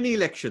too many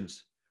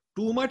elections,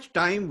 too much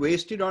time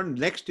wasted on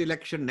next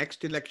election,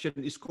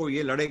 isko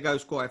ye ladega,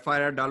 usko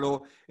FIR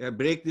dalo,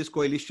 break this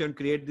coalition,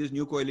 create this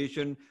new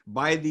coalition,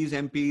 buy these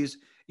MPs.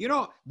 You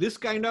know, this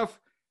kind of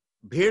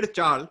bhed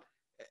chal,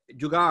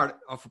 jugaad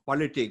of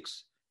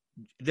politics.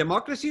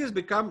 Democracy has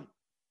become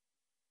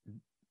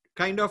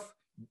kind of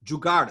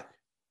jugaad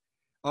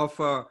of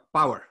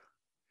power.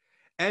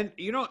 And,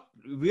 you know,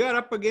 we are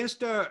up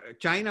against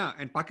China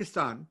and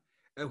Pakistan,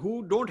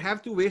 who don't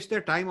have to waste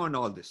their time on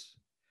all this.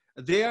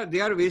 They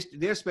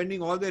are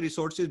spending all their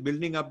resources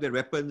building up their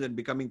weapons and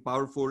becoming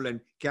powerful and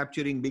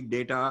capturing big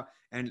data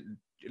and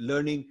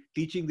learning,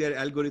 teaching their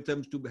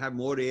algorithms to have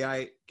more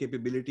AI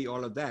capability,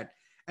 all of that.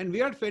 And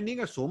we are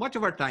spending so much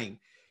of our time.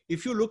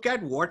 If you look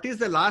at what is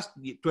the last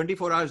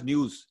 24 hours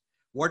news,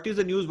 what is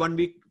the news 1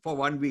 week for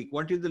 1 week?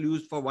 What is the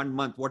news for 1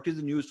 month? What is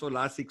the news for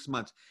last 6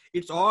 months?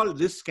 It's all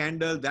this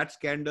scandal, that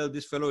scandal,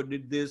 this fellow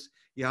did this,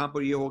 yahan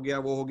par ye ho gaya,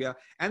 wo ho gaya.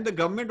 And the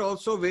government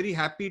also very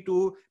happy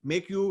to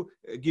make you,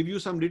 give you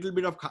some little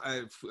bit of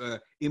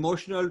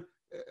emotional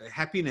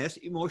happiness,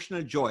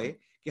 emotional joy,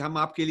 कि हम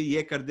आपके लिए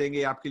ये कर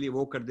देंगे, आपके लिए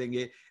वो कर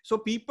देंगे. So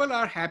people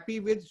are happy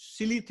with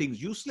silly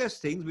things, useless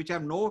things, which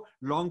have no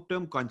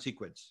long-term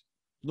consequence.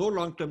 No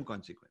long-term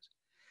consequence.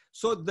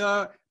 So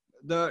the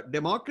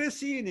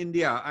democracy in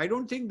India, I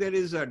don't think there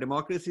is a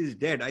democracy is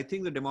dead. I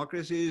think the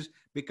democracy has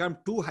become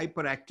too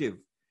hyperactive,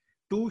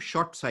 too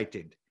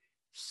short-sighted,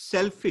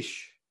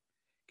 selfish.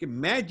 कि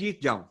मैं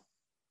जीत जाऊं.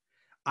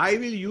 I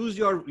will use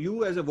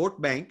you as a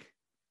vote bank.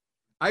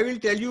 I will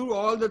tell you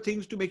all the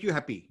things to make you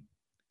happy.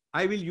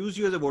 I will use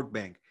you as a vote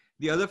bank.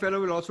 The other fellow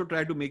will also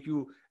try to make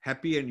you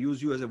happy and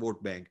use you as a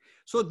vote bank.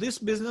 So this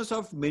business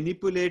of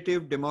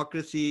manipulative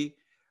democracy,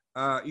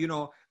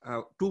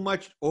 too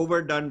much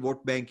overdone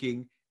vote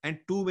banking and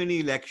too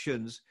many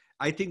elections,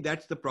 I think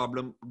that's the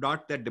problem.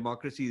 Not that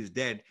democracy is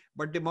dead,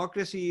 but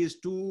democracy is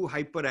too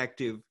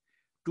hyperactive,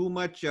 too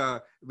much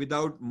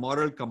without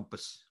moral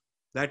compass.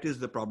 That is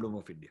the problem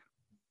of India.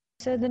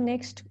 So the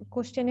next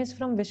question is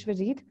from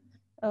Vishwajit.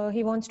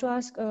 He wants to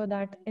ask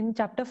that in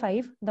chapter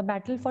 5, the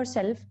battle for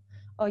self,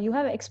 you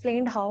have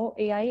explained how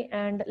AI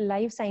and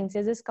life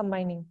sciences is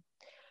combining.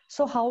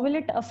 So how will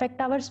it affect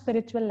our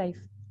spiritual life?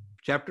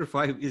 Chapter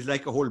 5 is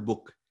like a whole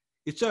book.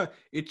 It's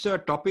a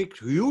topic,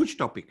 huge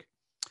topic.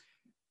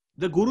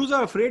 The gurus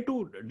are afraid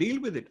to deal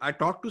with it. I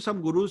talked to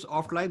some gurus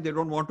offline. They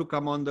don't want to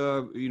come on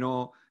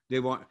they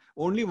want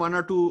only 1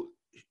 or 2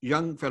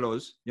 young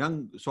fellows,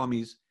 young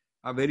swamis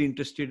are very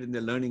interested in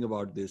the learning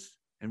about this,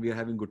 and we are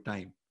having good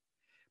time.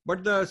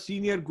 But the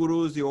senior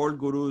gurus, the old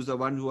gurus, the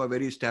ones who are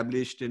very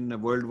established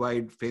and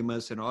worldwide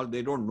famous and all,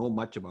 they don't know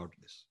much about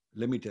this.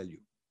 Let me tell you.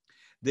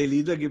 They'll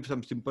either give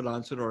some simple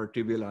answer or a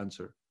trivial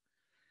answer.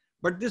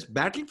 But this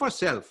battle for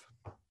self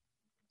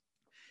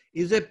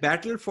is a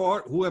battle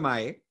for who am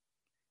I?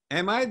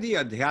 Am I the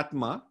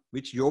Adhyatma,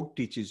 which yoga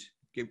teaches?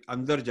 कि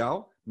अंदर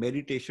जाओ,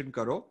 meditation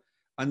करो,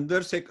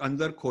 अंदर से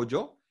अंदर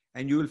खोजो,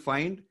 and you will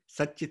find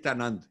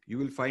Satchitanand. You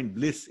will find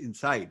bliss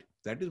inside.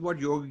 That is what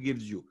yoga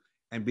gives you.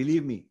 And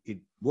believe me, it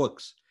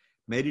works.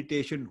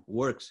 Meditation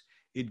works.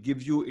 It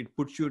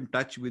puts you in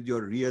touch with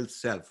your real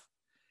self.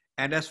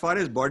 And as far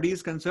as body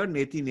is concerned,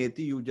 neti,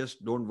 you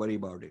just don't worry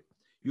about it.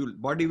 Your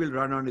body will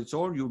run on its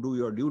own. You do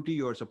your duty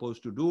you're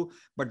supposed to do,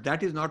 but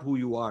that is not who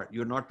you are.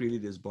 You're not really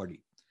this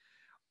body.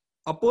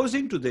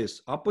 Opposite to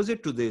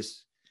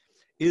this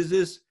is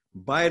this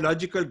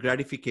biological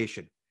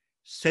gratification,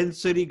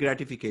 sensory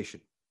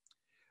gratification.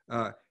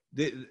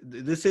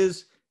 This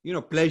is,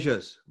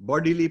 pleasures,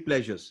 bodily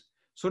pleasures.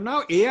 So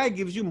now AI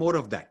gives you more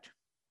of that.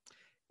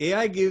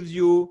 AI gives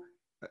you,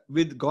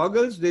 with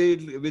goggles,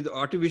 with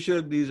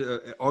artificial, these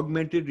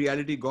augmented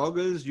reality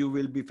goggles, you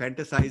will be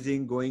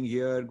fantasizing, going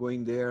here,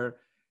 going there,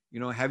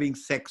 having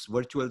sex,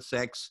 virtual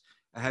sex,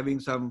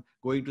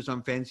 going to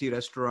some fancy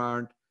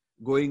restaurant,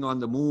 going on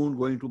the moon,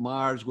 going to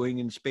Mars, going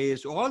in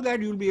space, all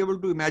that you'll be able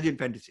to imagine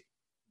fantasy.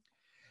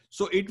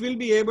 So it will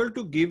be able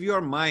to give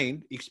your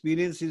mind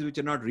experiences which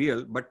are not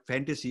real, but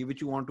fantasy, which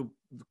you want to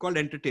call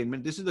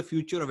entertainment. This is the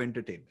future of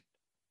entertainment.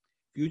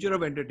 Future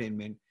of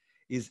entertainment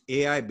is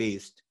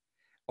AI-based,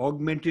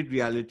 augmented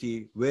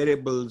reality,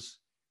 wearables,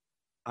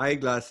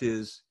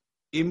 eyeglasses,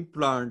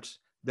 implants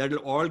that will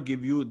all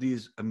give you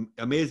these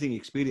amazing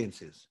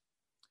experiences.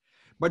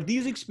 But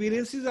these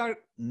experiences are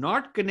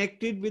not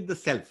connected with the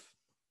self.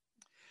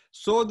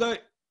 So the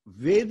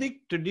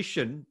Vedic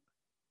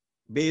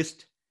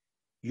tradition-based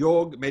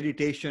yoga,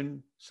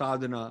 meditation,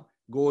 sadhana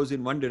goes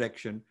in one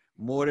direction,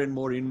 more and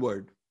more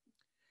inward.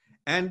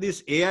 And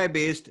this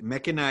AI-based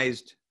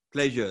mechanized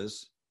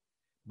pleasures,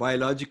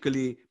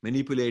 biologically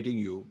manipulating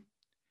you,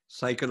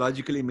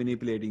 psychologically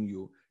manipulating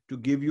you to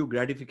give you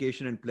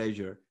gratification and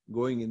pleasure,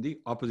 going in the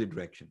opposite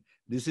direction.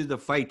 This is the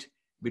fight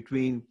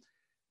between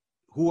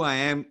who I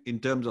am in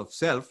terms of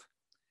self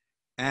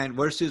and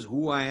versus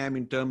who I am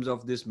in terms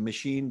of this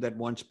machine that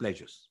wants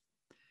pleasures.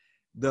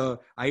 The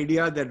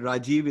idea that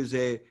Rajiv is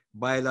a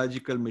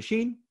biological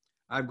machine,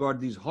 I've got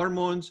these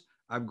hormones,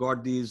 I've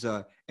got these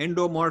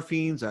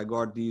endomorphines, I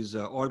got these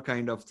all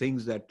kind of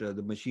things that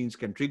the machines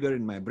can trigger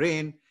in my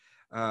brain.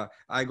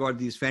 I got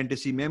these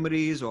fantasy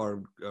memories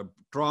or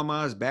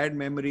traumas, bad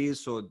memories.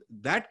 So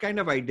that kind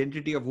of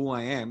identity of who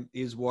I am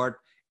is what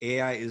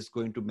AI is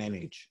going to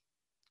manage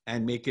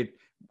and make it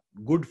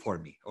good for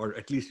me, or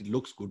at least it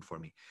looks good for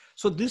me.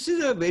 So this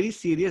is a very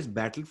serious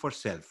battle for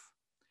self.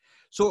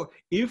 So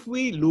if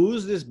we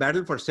lose this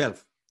battle for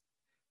self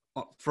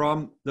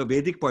from the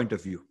Vedic point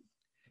of view,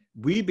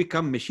 we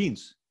become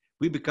machines.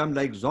 We become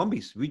like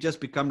zombies. We just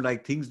become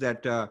like things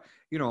that,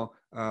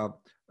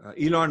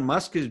 Elon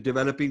Musk is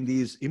developing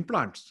these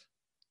implants.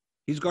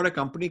 He's got a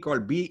company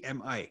called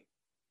BMI,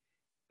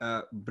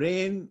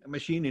 Brain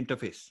Machine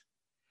Interface,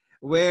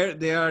 where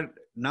they are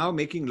now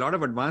making a lot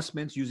of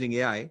advancements using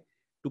AI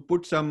to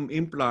put some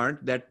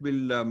implant that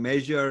will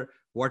measure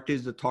what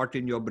is the thought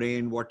in your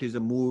brain, what is the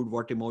mood,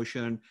 what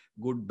emotion,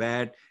 good,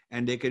 bad,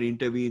 and they can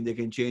intervene, they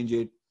can change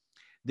it.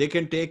 They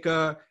can take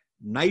a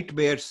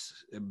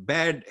nightmares,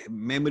 bad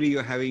memory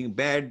you're having,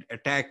 bad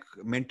attack,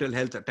 mental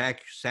health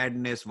attack,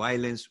 sadness,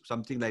 violence,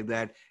 something like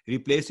that,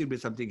 replace it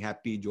with something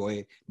happy,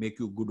 joy, make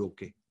you good,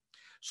 okay.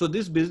 So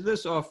this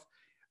business of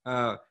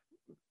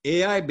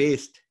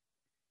AI-based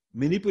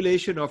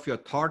manipulation of your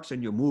thoughts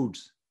and your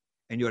moods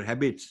and your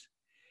habits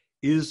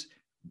is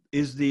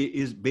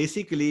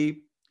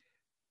basically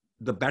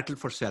the battle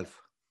for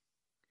self.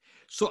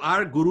 So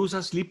our gurus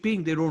are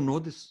sleeping; they don't know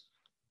this.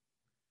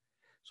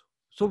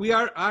 So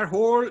our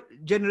whole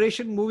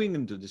generation moving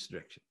into this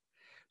direction.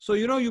 So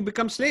you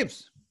become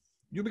slaves.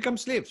 You become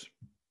slaves,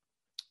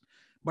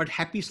 but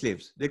happy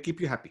slaves. They keep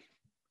you happy,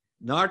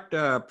 not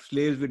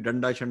slaves with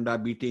danda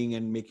shanda beating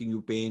and making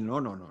you pain.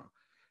 No.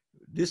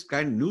 This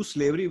kind of new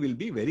slavery will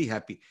be very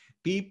happy.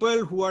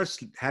 People who are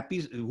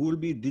happy, who will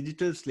be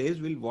digital slaves,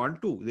 will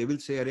want to. They will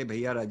say, "अरे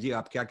भैया राजी,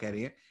 आप क्या कह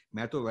रही हैं?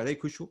 मैं तो बड़ा ही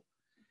खुश हूँ.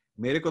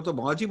 मेरे को तो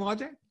मौज ही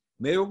मौज है.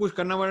 मेरे को कुछ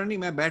करना वाला नहीं.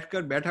 मैं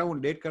बैठा हूँ,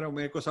 डेट कर रहा हूँ.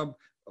 मेरे को सब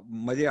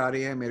मजे आ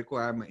रहे हैं. मेरे को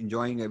I'm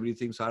enjoying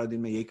everything. सारा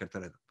दिन मैं यही करता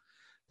रहता हूँ."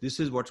 This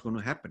is what's going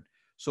to happen.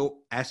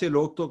 So ऐसे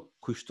लोग तो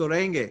खुश तो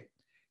रहेंगे,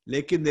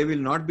 लेकिन they will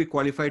not be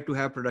qualified to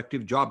have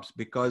productive jobs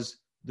because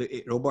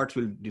the robots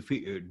will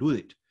do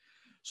it.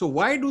 So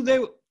why do they?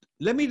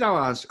 Let me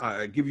now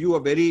give you a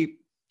very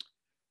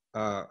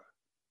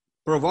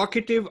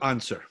provocative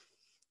answer,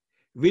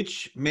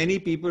 which many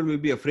people will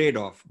be afraid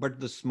of, but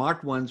the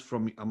smart ones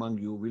from among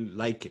you will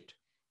like it.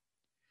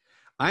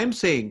 I'm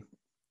saying,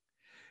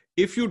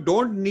 if you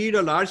don't need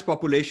a large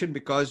population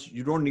because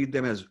you don't need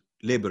them as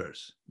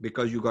laborers,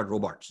 because you got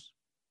robots.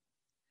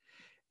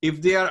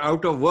 If they are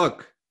out of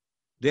work,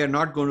 they are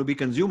not going to be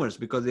consumers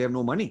because they have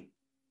no money.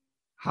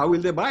 How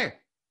will they buy?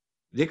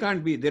 They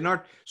can't be, they're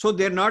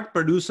not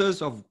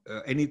producers of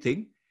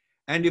anything.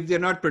 And if they're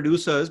not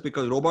producers,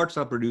 because robots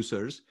are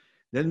producers,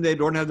 then they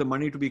don't have the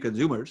money to be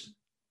consumers.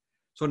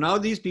 So now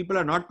these people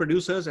are not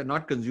producers and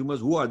not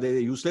consumers. Who are they?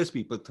 They're useless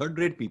people,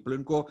 third-rate people.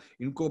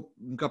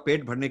 इनका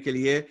पेट भरने के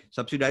लिए,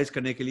 subsidize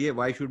करने के लिए,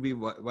 why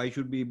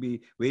should we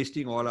be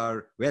wasting all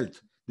our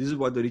wealth? This is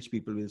what the rich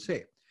people will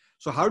say.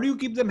 So how do you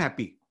keep them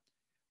happy?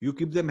 You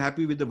keep them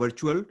happy with the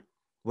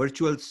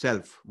virtual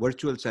self.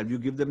 You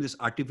give them this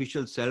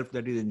artificial self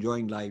that is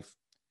enjoying life.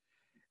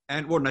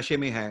 And वो नशे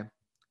में है.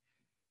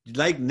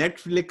 Like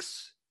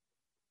Netflix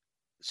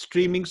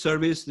streaming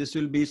service, this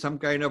will be some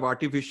kind of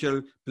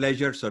artificial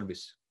pleasure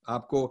service.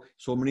 आपको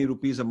so many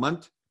rupees a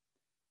month,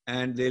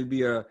 and there'll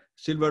be a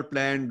silver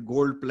plan,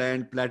 gold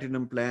plan,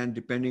 platinum plan,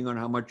 depending on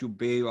how much you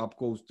pay.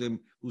 आपको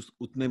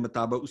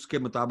उसके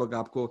मुताबिक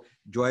आपको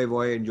joy,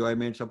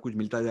 enjoyment, सब कुछ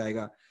मिलता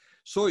जाएगा.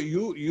 So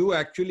you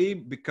actually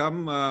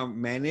become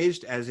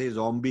managed as a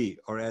zombie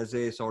or as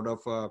a sort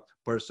of a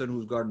person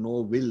who's got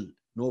no will,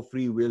 no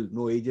free will,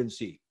 no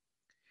agency,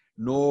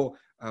 no,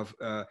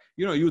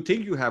 you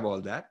think you have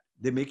all that.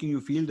 They're making you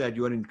feel that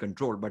you are in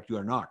control, but you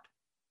are not.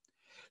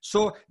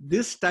 So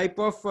this type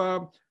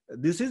of,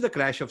 this is the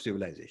crash of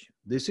civilization.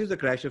 This is the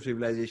crash of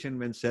civilization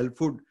when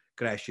selfhood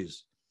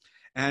crashes.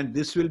 And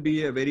this will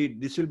be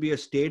a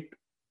state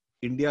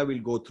India will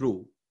go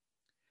through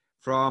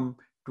from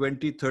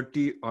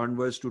 2030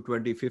 onwards to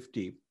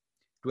 2050.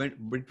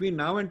 Between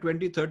now and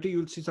 2030,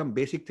 you'll see some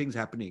basic things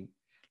happening,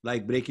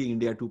 like Breaking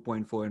India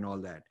 2.4 and all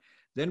that.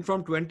 Then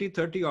from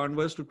 2030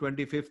 onwards to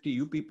 2050,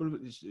 you people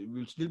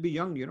will still be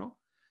young,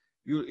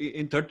 You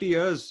in 30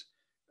 years,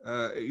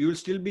 you'll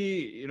still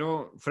be,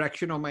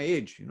 fraction of my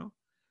age,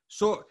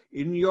 So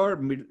in your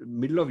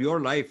middle of your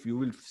life, you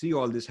will see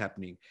all this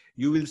happening.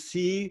 You will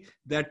see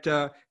that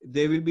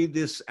there will be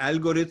this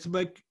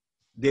algorithmic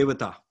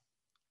devata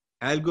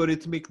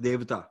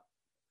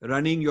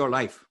running your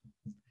life,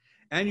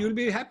 and you'll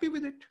be happy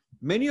with it.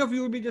 Many of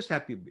you will be just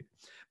happy with it.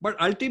 But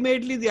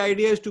ultimately, the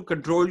idea is to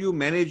control you,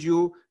 manage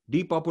you,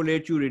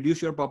 depopulate you,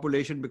 reduce your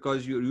population,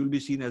 because you'll be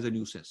seen as a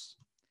nuisance.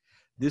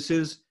 This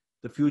is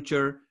the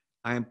future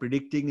I am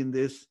predicting in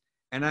this,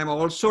 and I'm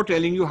also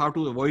telling you how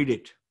to avoid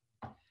it.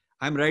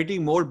 I'm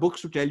writing more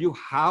books to tell you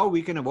how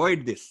we can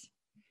avoid this.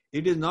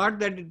 It is not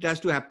that it has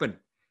to happen.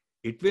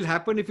 It will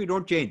happen if we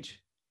don't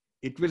change.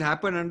 It will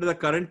happen under the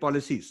current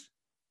policies.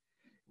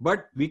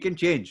 But we can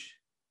change.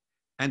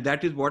 And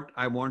that is what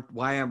I want,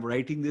 why I'm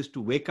writing this,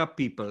 to wake up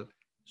people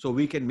so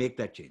we can make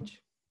that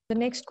change. The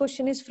next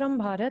question is from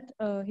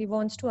Bharat. He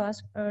wants to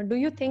ask, do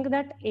you think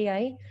that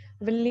AI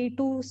will lead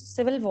to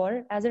civil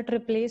war as it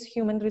replaces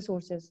human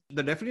resources?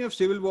 The definition of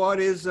civil war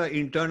is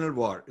internal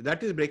war.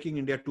 That is Breaking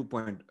India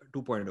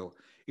 2.0.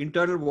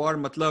 Internal war,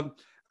 matlab,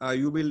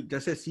 you will,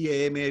 जैसे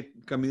CAA में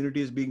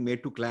communities being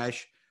made to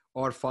clash,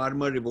 or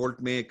farmer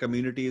revolt में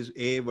communities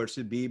A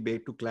versus B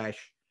made to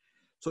clash.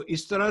 So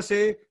इस तरह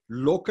से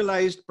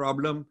localized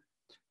problem.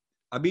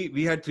 Abhi,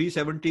 we had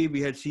 370,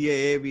 we had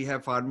CAA, we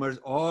have farmers.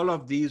 All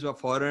of these were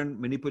foreign,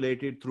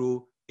 manipulated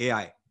through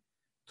AI,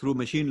 through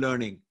machine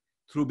learning,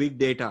 through big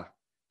data,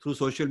 through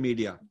social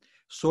media.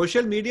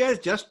 Social media is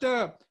just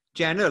a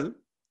channel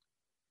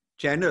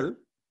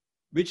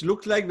which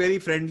looks like very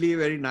friendly,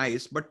 very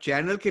nice, but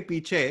channel ke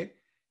piche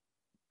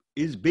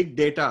is big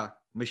data,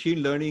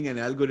 machine learning and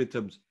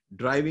algorithms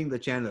driving the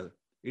channel.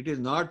 It is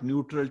not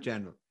neutral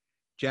channel.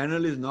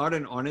 Channel is not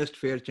an honest,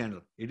 fair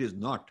channel. It is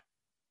not.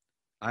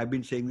 I've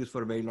been saying this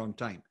for a very long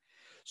time.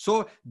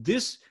 So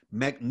this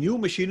new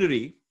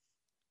machinery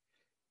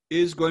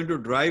is going to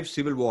drive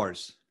civil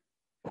wars.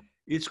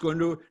 It's going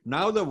to,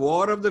 now the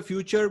war of the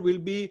future will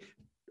be,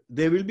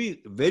 there will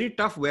be very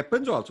tough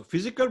weapons also.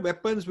 Physical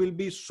weapons will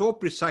be so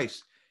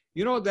precise.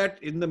 You know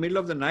that in the middle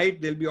of the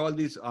night, there'll be all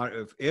these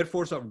Air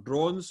Force of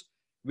drones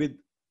with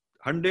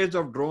hundreds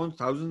of drones,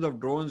 thousands of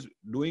drones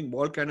doing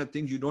all kind of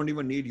things. You don't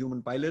even need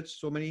human pilots,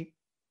 so many.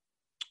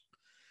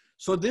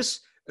 So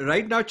this,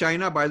 right now,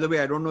 China, by the way,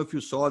 I don't know if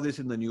you saw this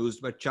in the news,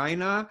 but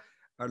China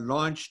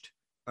launched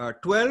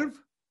 12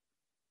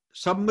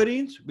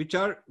 submarines which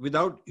are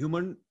without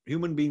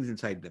human beings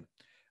inside them.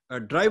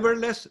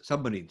 Driverless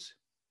submarines.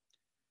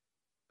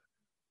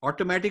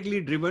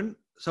 Automatically driven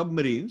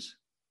submarines,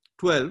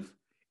 12,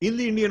 in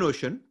the Indian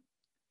Ocean,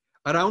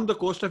 around the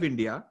coast of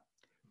India,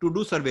 to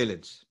do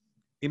surveillance.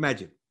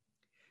 Imagine.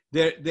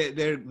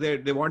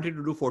 They wanted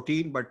to do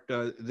 14, but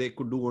they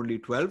could do only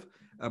 12.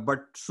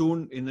 But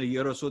soon, in a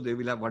year or so, they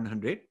will have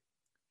 100.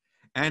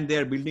 And they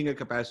are building a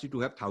capacity to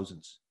have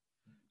thousands.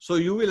 So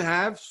you will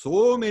have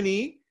so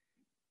many,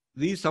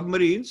 these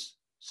submarines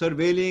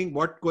surveilling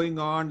what's going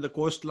on, the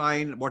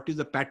coastline, what is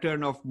the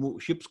pattern of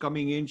ships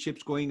coming in,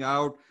 ships going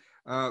out,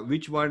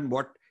 which one,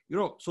 what, you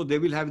know, so they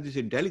will have this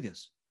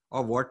intelligence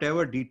of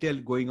whatever detail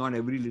going on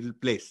every little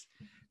place.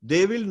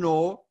 They will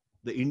know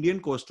the Indian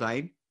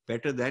coastline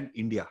better than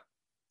India.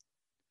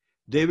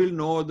 They will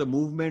know the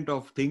movement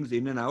of things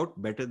in and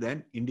out better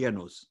than India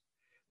knows.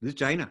 This is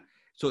China.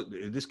 So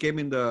this came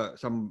in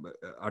some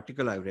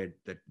article I read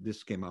that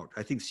this came out.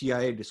 I think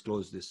CIA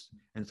disclosed this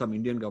and some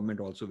Indian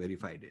government also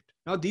verified it.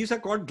 Now these are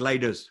called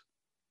gliders.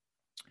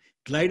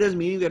 Gliders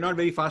meaning they're not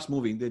very fast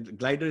moving. The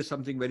glider is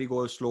something very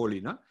goes slowly.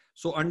 Na?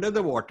 So under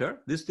the water,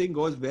 this thing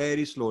goes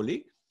very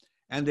slowly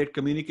and they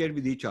communicate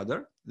with each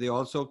other. They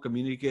also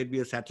communicate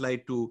via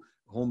satellite to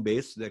home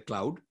base, the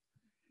cloud.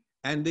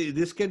 And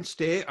this can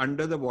stay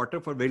under the water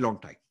for a very long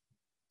time.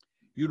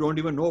 You don't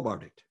even know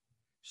about it.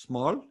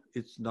 Small,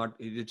 it's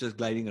just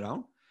gliding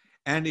around.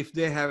 And if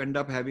they end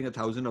up having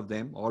 1,000 of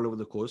them all over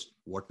the coast,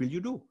 what will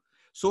you do?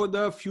 So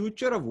the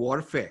future of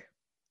warfare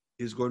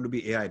is going to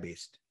be AI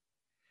based.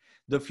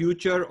 The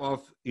future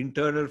of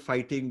internal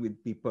fighting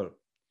with people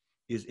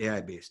is AI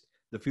based.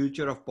 The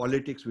future of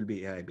politics will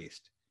be AI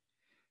based.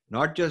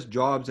 Not just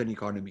jobs and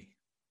economy,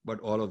 but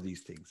all of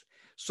these things.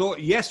 So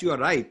yes, you are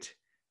right,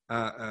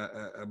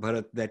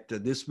 Bharat, that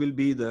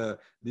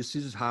this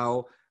is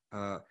how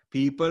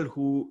people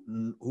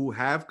who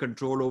have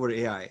control over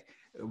AI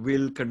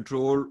will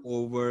control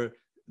over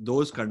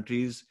those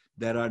countries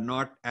that are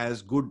not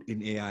as good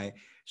in AI.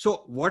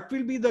 So what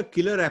will be the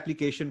killer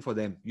application for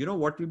them? You know,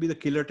 what will be the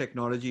killer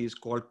technology is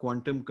called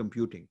quantum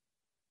computing.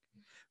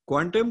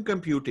 Quantum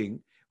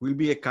computing will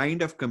be a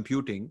kind of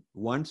computing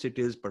once it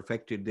is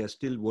perfected. They're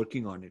still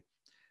working on it.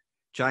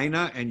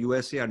 China and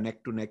USA are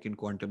neck to neck in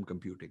quantum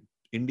computing.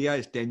 India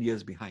is 10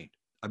 years behind.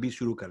 Abhi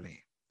shuru kar rahe hain.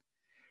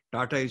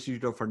 Tata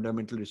Institute of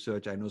Fundamental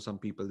Research, I know some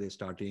people, they're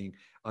starting.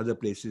 Other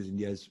places,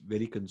 India is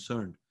very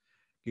concerned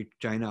that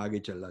China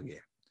aage chala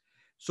gaya.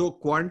 So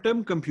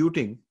quantum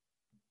computing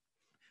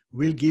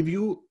will give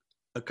you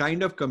a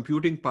kind of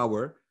computing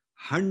power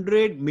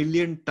 100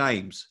 million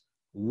times,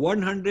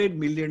 100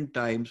 million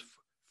times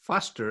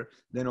faster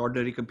than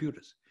ordinary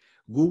computers.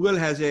 Google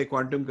has a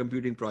quantum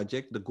computing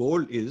project. The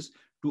goal is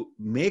to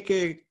make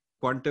a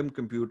quantum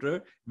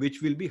computer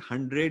which will be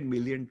 100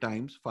 million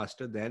times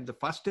faster than the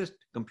fastest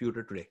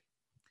computer today.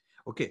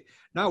 Okay,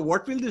 now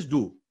what will this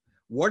do?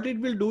 What it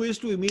will do is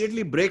to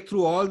immediately break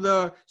through all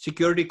the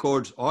security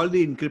codes, all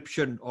the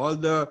encryption, all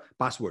the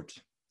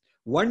passwords.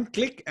 One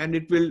click and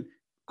it will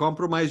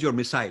compromise your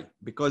missile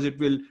because it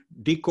will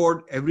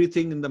decode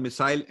everything in the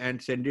missile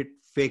and send it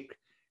fake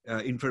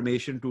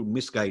information to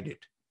misguide it.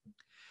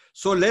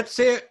 So let's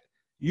say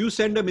you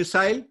send a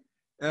missile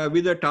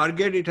with a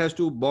target, it has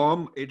to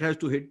bomb, it has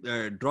to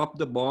hit, drop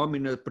the bomb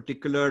in a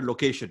particular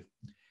location.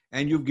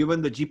 And you've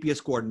given the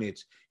GPS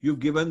coordinates. You've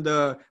given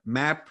the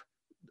map,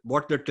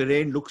 what the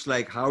terrain looks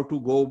like, how to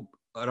go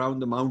around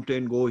the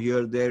mountain, go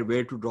here, there,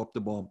 where to drop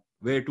the bomb,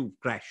 where to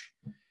crash,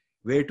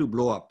 where to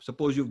blow up.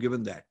 Suppose you've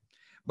given that.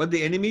 But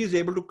the enemy is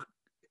able to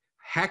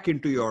hack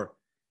into your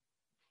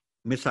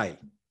missile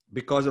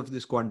because of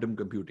this quantum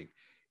computing.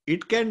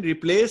 It can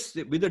replace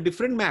with a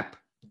different map,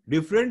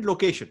 different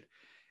location.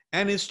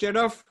 And instead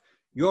of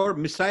your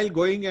missile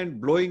going and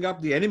blowing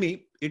up the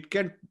enemy, it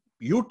can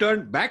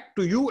U-turn back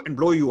to you and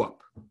blow you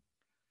up.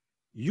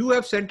 You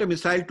have sent a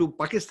missile to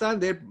Pakistan,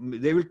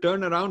 they will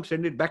turn around,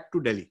 send it back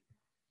to Delhi.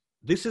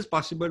 This is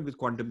possible with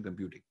quantum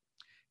computing.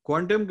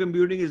 Quantum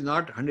computing is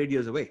not 100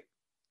 years away.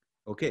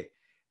 Okay.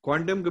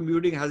 Quantum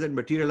computing hasn't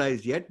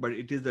materialized yet, but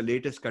it is the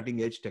latest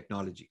cutting edge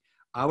technology.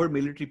 Our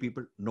military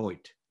people know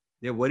it.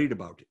 They're worried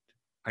about it.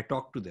 I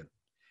talk to them.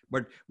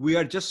 But we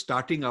are just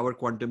starting our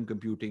quantum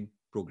computing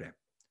program,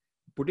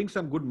 putting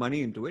some good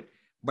money into it,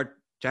 but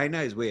China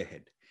is way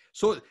ahead.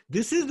 So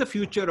this is the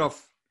future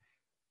of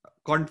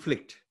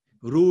conflict,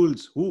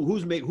 rules,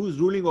 who's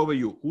ruling over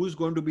you, who's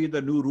going to be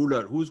the new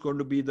ruler, who's going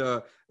to be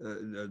the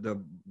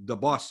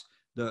boss,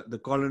 the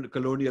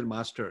colonial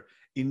master.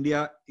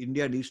 India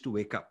needs to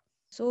wake up.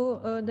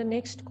 So the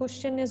next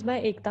question is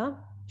by Ekta.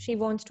 She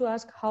wants to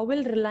ask, how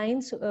will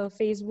Reliance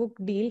Facebook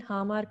deal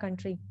harm our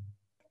country?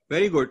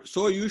 Very good.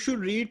 So you should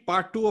read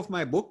part 2 of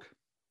my book.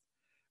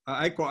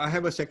 I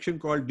have a section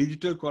called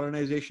Digital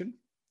Colonization.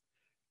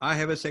 I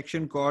have a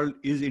section called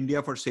Is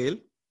India for Sale?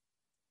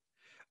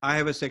 I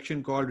have a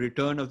section called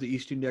Return of the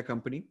East India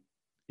Company.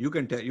 You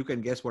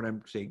can guess what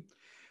I'm saying.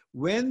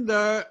 When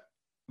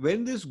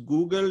this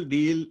Google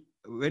deal,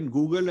 when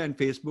Google and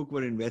Facebook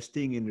were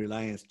investing in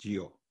Reliance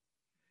Jio,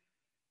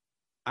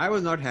 I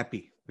was not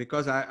happy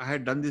because I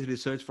had done this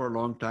research for a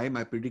long time.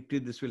 I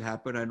predicted this will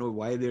happen. I know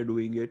why they're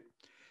doing it.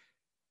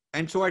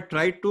 And so I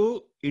tried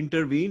to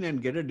intervene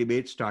and get a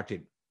debate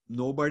started.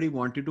 Nobody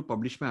wanted to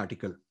publish my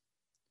article.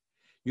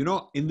 You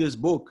know, in this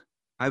book,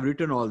 I've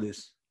written all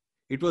this.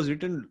 It was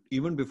written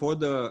even before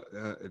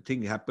the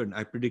thing happened.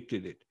 I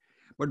predicted it.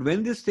 But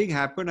when this thing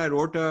happened, I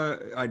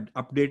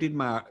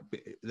updated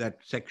that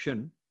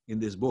section in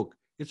this book.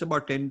 It's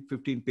about 10,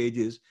 15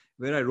 pages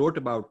where I wrote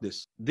about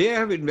this. They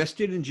have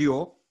invested in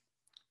Jio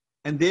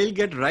and they'll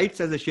get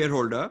rights as a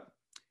shareholder.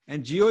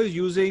 And Jio is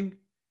using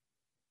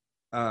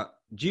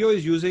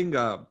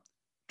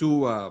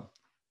to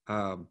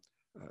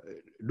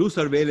do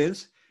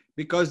surveillance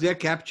because they're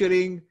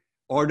capturing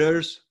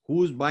orders,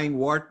 who's buying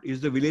what,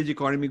 is the village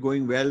economy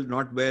going well,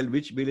 not well,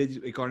 which village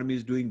economy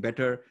is doing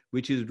better,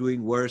 which is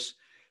doing worse.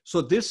 So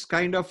this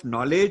kind of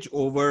knowledge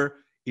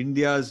over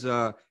India's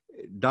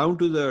down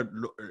to the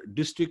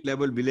district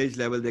level, village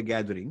level, they're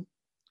gathering.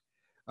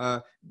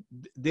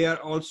 They are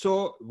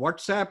also,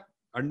 WhatsApp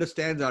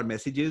understands our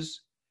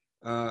messages.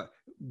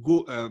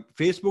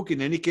 Facebook,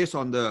 in any case,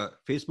 on the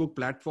Facebook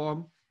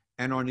platform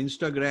and on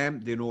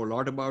Instagram, they know a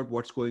lot about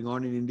what's going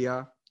on in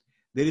India.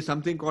 There is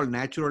something called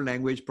natural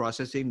language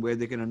processing where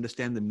they can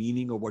understand the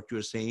meaning of what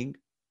you're saying,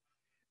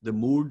 the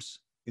moods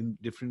in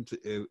different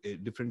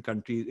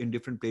countries, in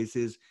different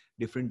places,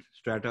 different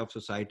strata of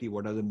society.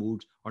 What are the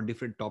moods on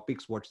different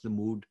topics? What's the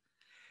mood?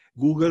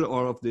 Google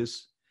all of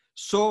this.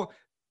 So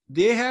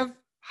they have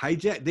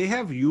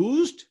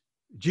used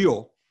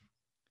Jio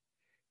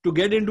to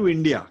get into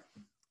India,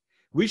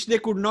 which they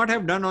could not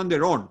have done on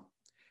their own,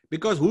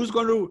 because who's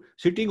going to,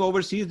 sitting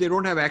overseas, they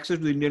don't have access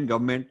to the Indian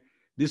government.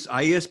 This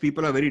IS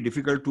people are very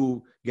difficult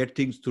to get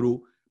things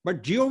through,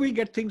 but Jio will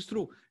get things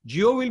through.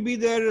 Jio will be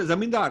their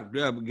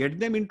zamindar, get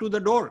them into the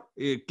door,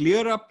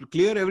 clear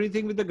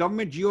everything with the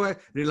government.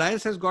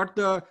 Reliance has got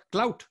the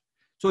clout.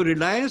 So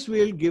Reliance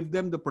will give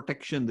them the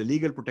protection, the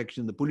legal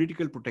protection, the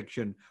political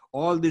protection,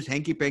 all this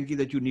hanky-panky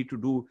that you need to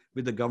do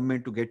with the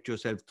government to get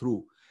yourself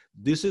through.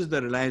 This is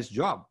the Reliance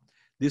job.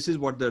 This is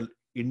what the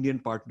Indian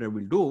partner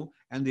will do,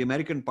 and the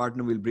American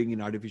partner will bring in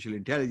artificial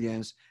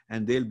intelligence,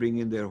 and they'll bring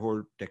in their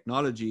whole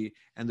technology,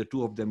 and the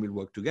two of them will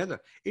work together.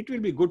 It will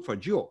be good for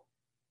Jio.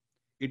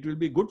 It will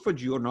be good for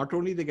Jio. Not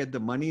only they get the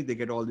money, they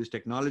get all this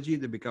technology,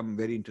 they become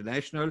very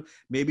international.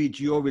 Maybe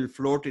Jio will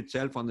float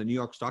itself on the New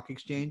York Stock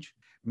Exchange.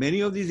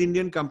 Many of these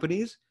Indian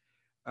companies,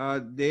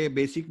 they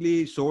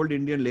basically sold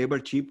Indian labor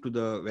cheap to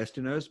the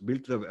Westerners,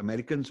 built the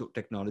American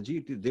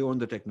technology. They own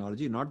the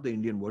technology, not the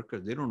Indian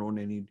workers. They don't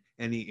own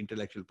any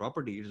intellectual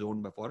property. It's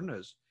owned by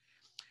foreigners.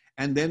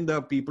 And then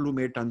the people who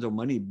made tons of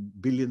money,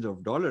 billions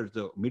of dollars,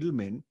 the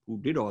middlemen who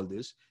did all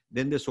this,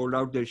 then they sold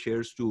out their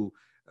shares to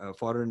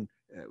foreign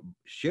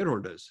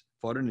shareholders,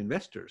 foreign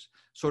investors.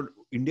 So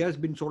India has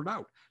been sold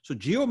out. So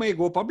Jio may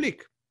go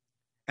public.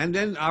 And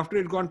then after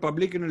it's gone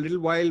public, in a little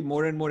while,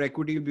 more and more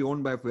equity will be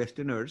owned by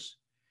Westerners.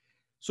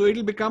 So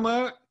it'll become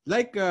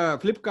like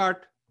Flipkart.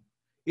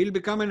 It'll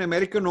become an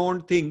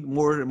American-owned thing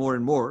more and more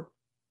and more.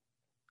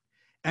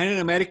 And an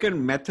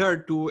American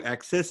method to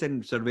access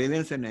and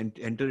surveillance and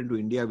enter into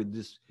India with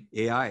this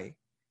AI.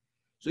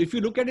 So if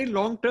you look at it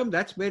long term,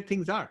 that's where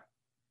things are.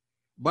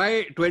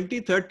 By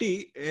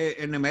 2030,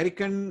 an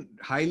American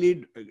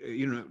highly,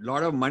 a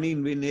lot of money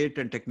in it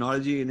and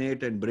technology in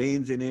it and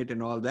brains in it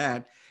and all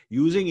that,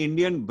 using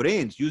Indian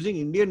brains, using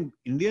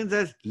Indians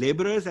as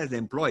laborers, as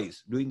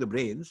employees, doing the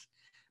brains,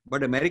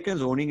 but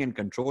Americans owning and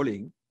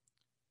controlling,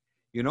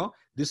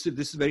 this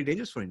is very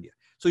dangerous for India.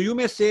 So you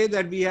may say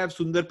that we have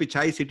Sundar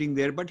Pichai sitting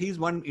there, but he's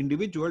one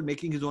individual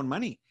making his own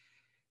money.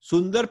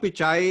 Sundar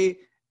Pichai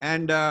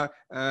and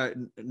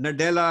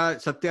Nadella,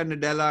 Satya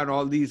Nadella and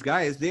all these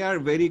guys, they are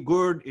very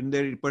good in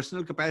their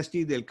personal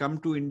capacity. They'll come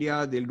to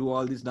India, they'll do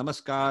all this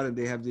namaskar, and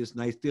they have this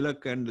nice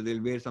tilak, and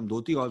they'll wear some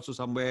dhoti also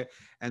somewhere,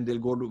 and they'll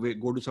go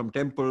to some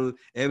temple.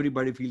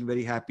 Everybody feels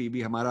very happy.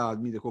 Bhi hamara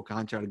aadmi dekho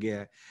kahan chad gaya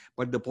hai.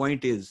 But the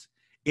point is,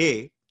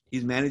 A,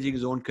 he's managing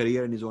his own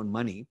career and his own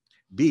money.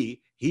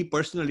 B, he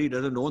personally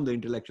doesn't own the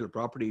intellectual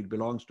property. It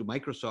belongs to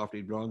Microsoft.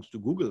 It belongs to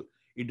Google.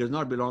 It does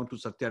not belong to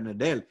Satya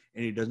Nadella,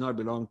 and it does not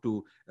belong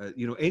to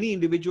any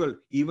individual.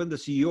 Even the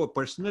CEO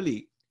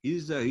personally,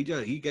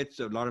 he gets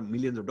a lot of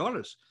millions of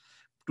dollars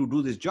to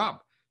do this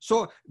job.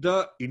 So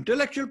the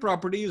intellectual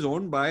property is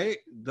owned by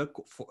the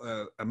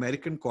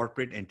American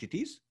corporate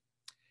entities,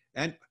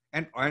 and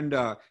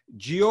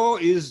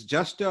Jio is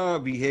just a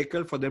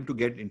vehicle for them to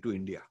get into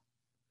India,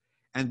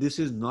 and this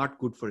is not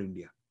good for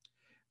India.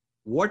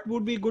 What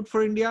would be good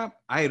for India?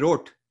 I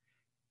wrote,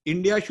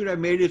 India should have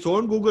made its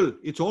own Google,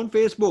 its own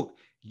Facebook.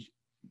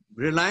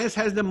 Reliance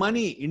has the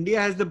money. India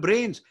has the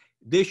brains.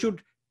 They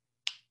should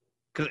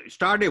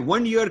start a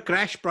 1-year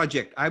crash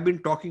project. I've been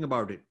talking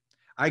about it.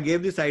 I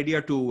gave this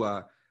idea to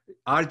R.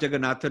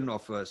 Jagannathan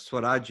of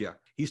Swarajya.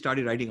 He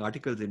started writing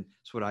articles in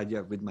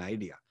Swarajya with my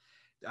idea.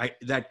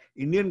 That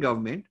Indian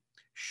government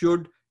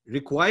should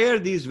require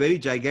these very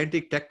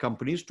gigantic tech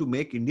companies to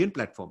make Indian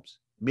platforms.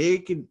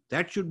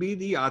 That should be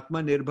the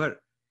Atma Nirbhar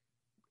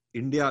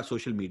India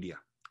social media.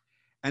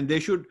 And they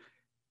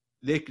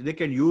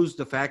can use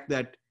the fact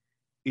that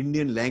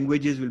Indian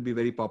languages will be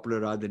very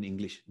popular rather than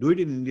English. Do it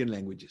in Indian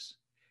languages.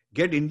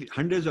 Get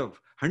hundreds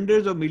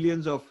of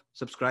millions of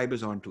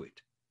subscribers onto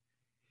it.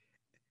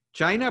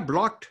 China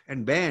blocked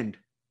and banned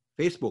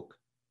Facebook,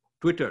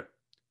 Twitter,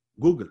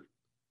 Google,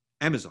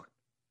 Amazon.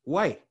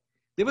 Why?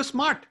 They were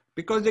smart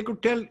because they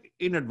could tell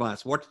in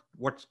advance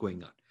what's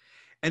going on.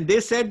 And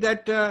they said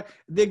that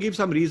they give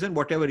some reason,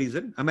 whatever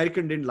reason.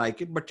 American didn't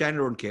like it, but China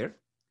don't care.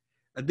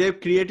 They've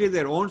created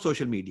their own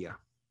social media,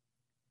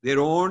 their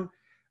own,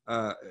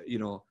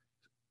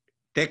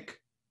 tech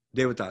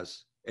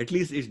devatas. At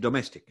least it's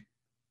domestic.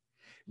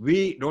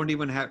 We don't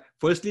even have,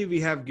 firstly, we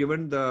have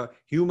given the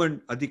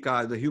human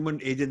adhikar, the human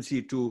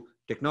agency to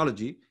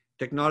technology.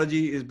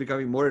 Technology is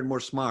becoming more and more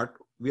smart.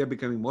 We are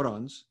becoming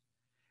morons.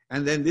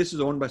 And then this is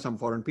owned by some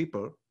foreign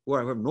people who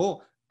have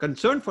no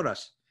concern for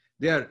us.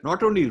 They are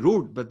not only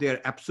rude, but they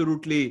are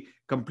absolutely,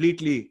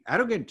 completely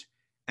arrogant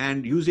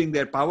and using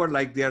their power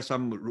like they are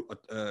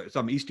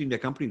some East India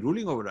company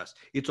ruling over us.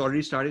 It's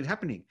already started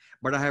happening,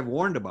 but I have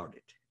warned about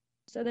it.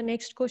 So the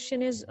next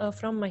question is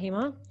from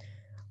Mahima.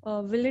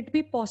 Will it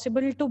be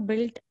possible to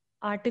build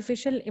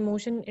artificial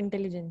emotion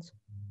intelligence?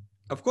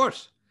 Of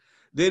course.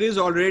 There is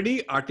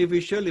already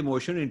artificial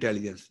emotion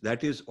intelligence.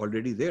 That is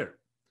already there.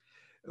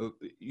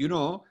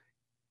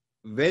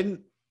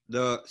 When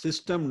the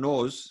system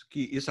knows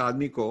ki is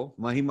aadmi ko,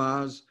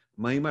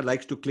 Mahima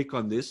likes to click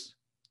on this.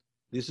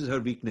 This is her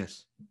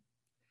weakness.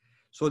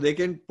 So they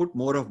can put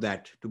more of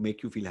that to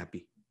make you feel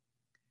happy.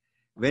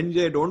 When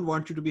they don't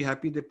want you to be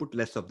happy, they put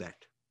less of that.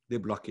 They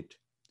block it.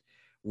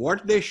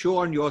 What they show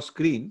on your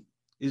screen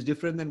is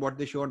different than what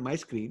they show on my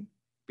screen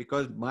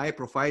because my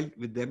profile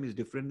with them is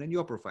different than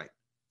your profile.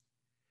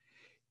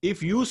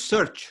 If you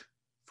search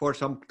for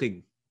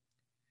something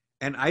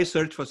and I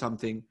search for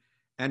something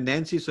and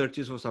Nancy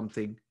searches for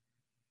something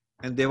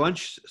and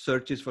Devansh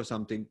searches for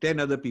something, 10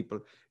 other people,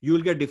 you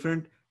will get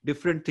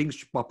different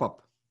things pop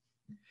up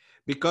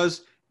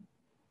because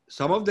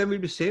some of them will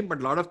be same,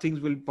 but a lot of things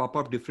will pop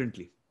up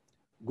differently.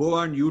 Go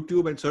on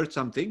YouTube and search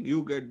something.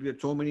 You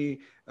get so many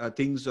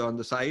things on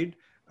the side,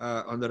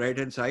 on the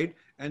right-hand side,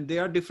 and they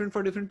are different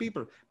for different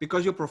people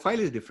because your profile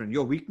is different.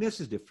 Your weakness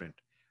is different.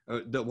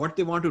 What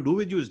they want to do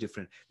with you is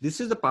different.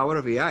 This is the power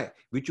of AI,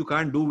 which you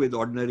can't do with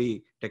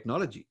ordinary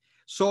technology.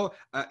 So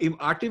in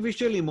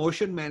artificial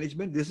emotion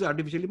management, this is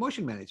artificial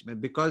emotion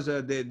management because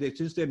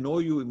since they know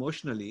you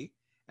emotionally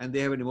and they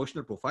have an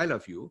emotional profile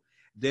of you,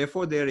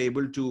 therefore they are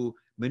able to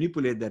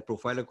manipulate that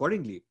profile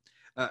accordingly.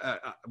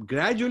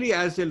 Gradually,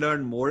 as they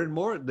learn more and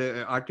more,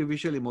 the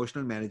artificial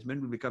emotional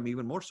management will become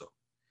even more so.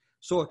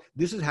 So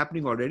this is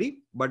happening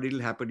already, but it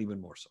will happen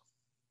even more so.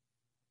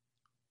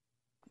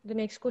 The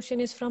next question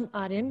is from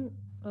Aryan.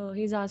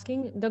 He's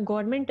asking, the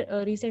government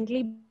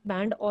recently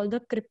banned all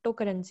the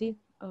cryptocurrencies.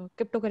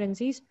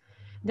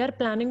 They're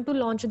planning to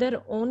launch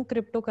their own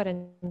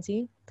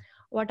cryptocurrency.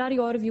 What are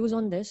your views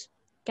on this?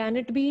 Can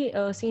it be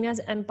seen as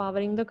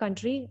empowering the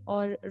country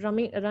or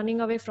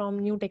running away from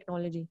new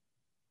technology?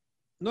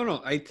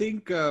 No, I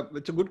think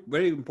it's a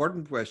very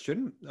important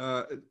question.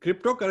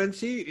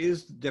 Cryptocurrency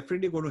is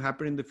definitely going to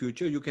happen in the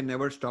future. You can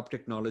never stop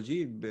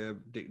technology. The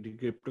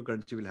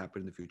cryptocurrency will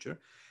happen in the future.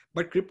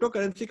 But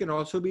cryptocurrency can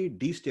also be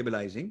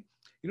destabilizing.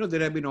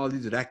 There have been all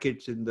these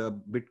rackets in the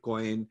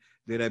Bitcoin.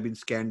 There have been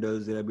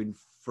scandals. There have been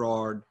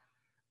fraud.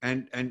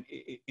 And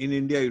in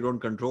India, you don't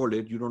control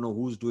it. You don't know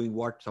who's doing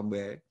what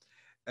somewhere.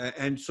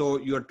 And so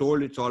you're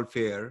told it's all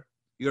fair.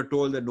 You're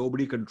told that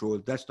nobody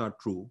controls. That's not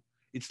true.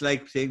 It's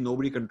like saying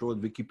nobody controls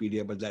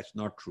Wikipedia, but that's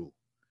not true.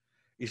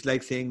 It's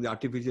like saying the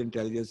artificial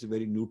intelligence is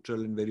very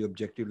neutral and very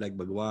objective like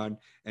Bhagwan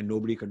and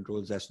nobody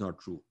controls. That's not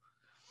true.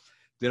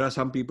 There are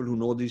some people who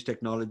know these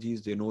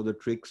technologies, they know the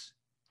tricks.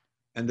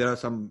 And there are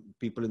some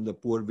people in the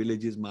poor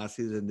villages,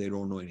 masses, and they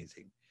don't know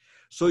anything.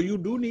 So you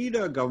do need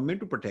a government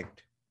to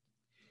protect.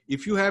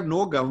 If you have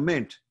no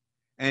government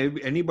and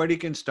anybody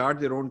can start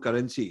their own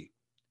currency,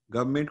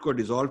 government ko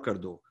dissolve kar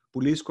do.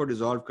 Police ko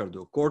dissolve kar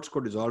do, courts ko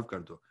dissolve kar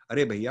do.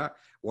 Arey bhaiya,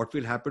 what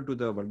will happen to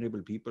the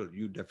vulnerable people?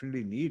 You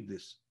definitely need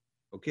this.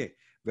 Okay.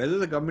 Whether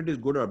the government is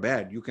good or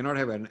bad, you cannot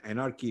have an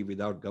anarchy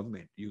without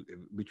government,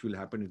 which will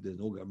happen if there's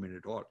no government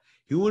at all.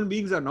 Human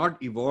beings are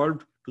not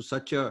evolved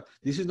to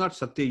this is not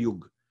Satya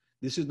Yug.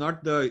 This is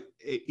not the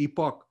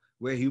epoch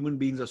where human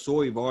beings are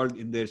so evolved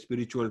in their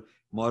spiritual,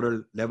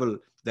 moral level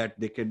that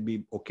they can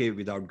be okay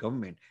without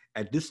government.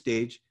 At this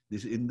stage,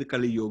 this is in the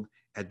Kali Yuga,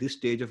 at this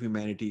stage of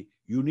humanity,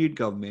 you need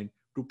government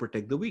to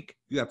protect the weak.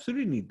 You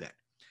absolutely need that.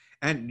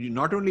 And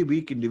not only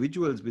weak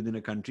individuals within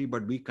a country,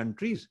 but weak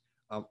countries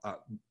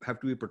have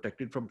to be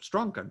protected from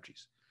strong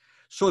countries.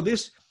 So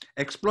this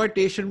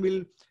exploitation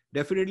will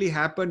definitely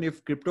happen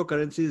if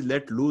cryptocurrency is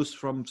let loose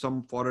from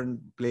some foreign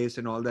place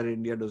and all that.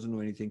 India doesn't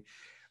know anything.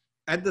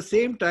 At the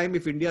same time,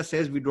 if India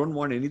says we don't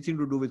want anything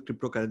to do with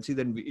cryptocurrency,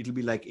 then it'll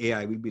be like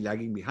AI, we'll be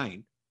lagging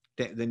behind.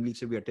 Then we'll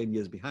say we are 10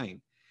 years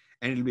behind,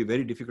 and it'll be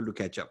very difficult to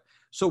catch up.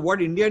 So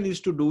what India needs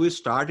to do is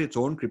start its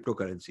own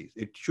cryptocurrencies.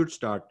 It should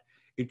start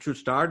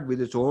with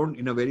its own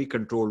in a very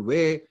controlled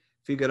way,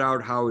 figure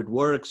out how it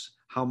works,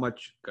 how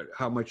much,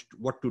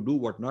 what to do,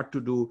 what not to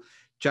do.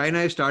 China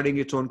is starting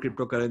its own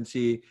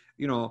cryptocurrency.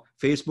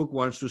 Facebook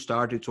wants to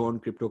start its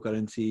own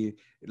cryptocurrency,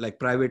 like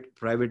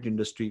private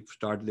industry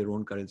start their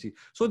own currency.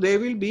 So they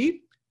will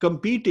be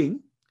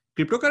competing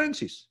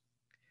cryptocurrencies.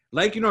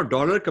 Like,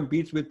 dollar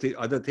competes with the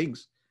other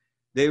things.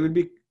 There will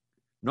be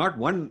not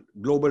one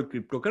global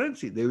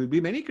cryptocurrency. There will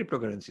be many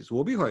cryptocurrencies.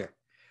 Wo bhi hoya.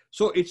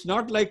 So it's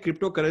not like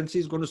cryptocurrency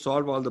is going to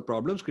solve all the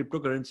problems.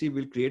 Cryptocurrency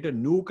will create a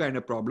new kind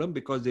of problem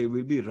because there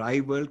will be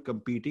rival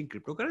competing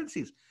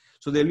cryptocurrencies.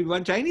 So there will be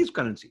one Chinese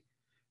currency.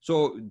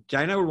 So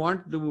China will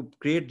want to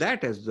create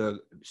that as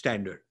the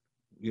standard,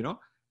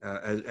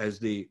 as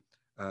the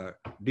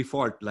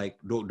default, like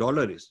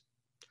dollar is.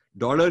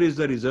 Dollar is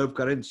the reserve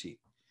currency.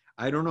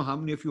 I don't know how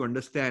many of you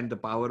understand the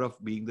power of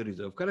being the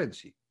reserve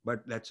currency,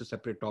 but that's a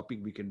separate topic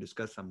we can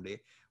discuss someday.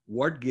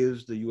 What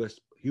gives the US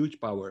huge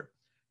power?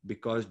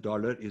 Because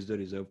dollar is the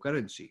reserve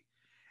currency.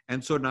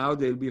 And so now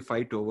there will be a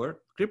fight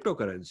over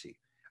cryptocurrency.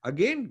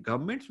 Again,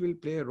 governments will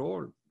play a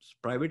role.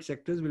 Private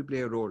sectors will play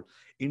a role.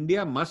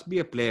 India must be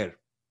a player.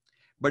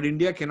 But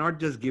India cannot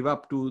just give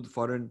up to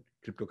foreign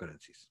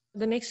cryptocurrencies.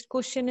 The next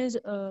question is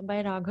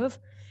by Raghav.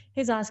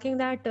 He's asking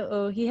that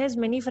he has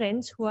many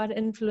friends who are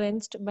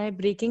influenced by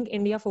Breaking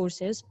India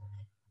forces.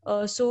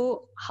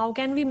 So how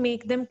can we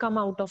make them come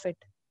out of it?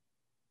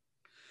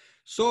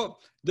 So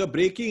the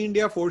Breaking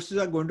India forces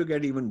are going to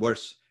get even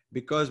worse,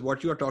 because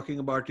what you are talking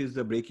about is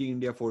the Breaking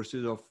India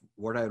forces of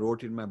what I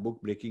wrote in my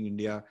book, Breaking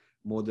India,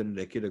 more than a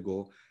decade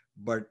ago.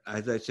 But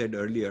as I said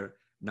earlier,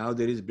 now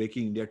there is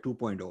Breaking India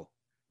 2.0.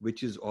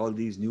 which is all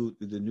these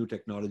the new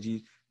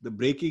technologies. The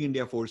Breaking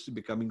India force is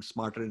becoming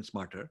smarter and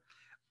smarter.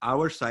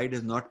 Our side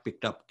has not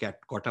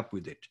caught up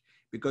with it,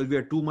 because we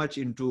are too much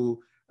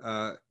into,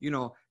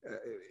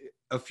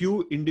 a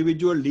few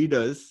individual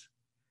leaders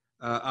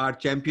are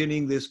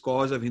championing this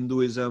cause of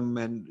Hinduism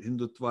and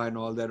Hindutva and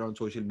all that on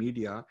social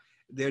media.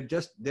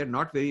 They're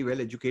not very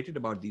well educated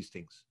about these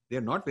things.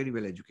 They're not very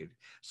well educated.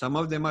 Some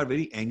of them are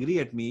very angry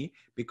at me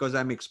because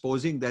I'm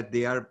exposing that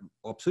they are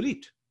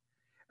obsolete.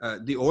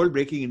 The old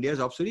Breaking India is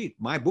obsolete.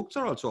 My books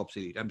are also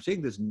obsolete. I'm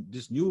saying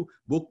this new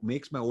book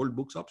makes my old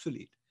books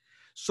obsolete.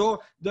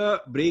 So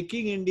the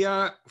Breaking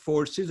India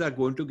forces are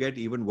going to get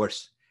even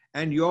worse.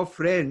 And your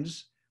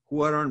friends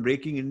who are on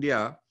Breaking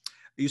India,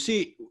 you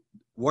see,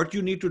 what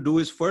you need to do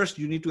is first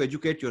you need to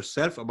educate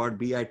yourself about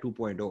BI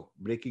 2.0,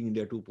 Breaking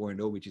India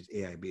 2.0, which is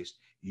AI based.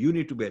 You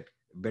need to get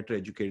better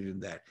educated in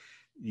that.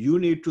 You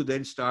need to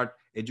then start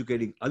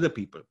educating other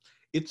people.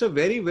 It's a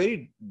very,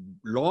 very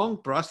long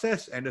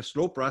process and a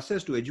slow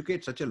process to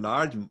educate such a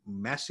large,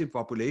 massive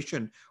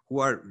population who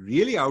are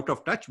really out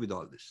of touch with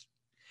all this.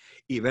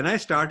 When I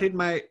started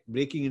my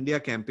Breaking India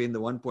campaign,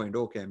 the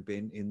 1.0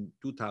 campaign in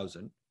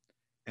 2000,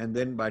 and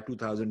then by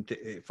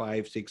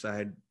 2005, 6, I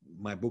had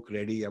my book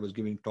ready. I was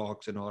giving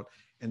talks and all.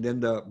 And then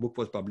the book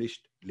was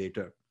published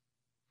later.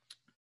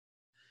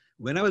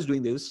 When I was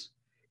doing this,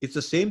 it's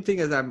the same thing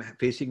as I'm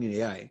facing in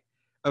AI.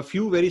 A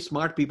few very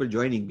smart people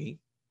joining me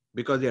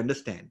because they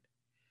understand.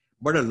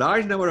 But a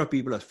large number of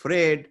people are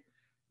afraid,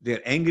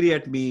 they're angry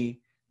at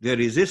me, they're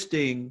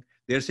resisting,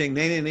 they're saying,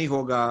 nahi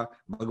hoga,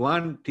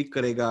 Bhagwan theek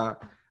karega,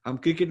 hum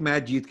cricket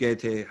match jeet gaye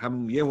the,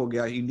 hum ye ho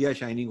gaya, India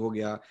shining ho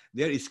gaya.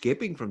 They're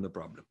escaping from the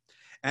problem.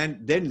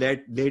 And then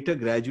later,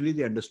 gradually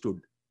they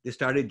understood. They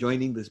started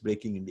joining this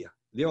Breaking India.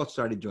 They all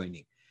started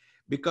joining.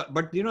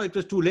 But it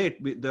was too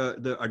late.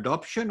 The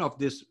adoption of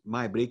this,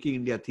 my Breaking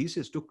India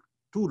thesis took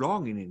too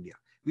long in India.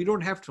 We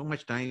don't have so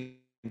much time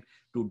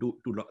to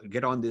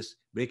get on this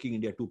Breaking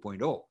India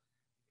 2.0.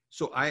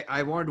 So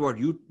I want what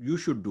you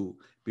should do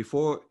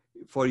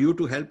for you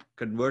to help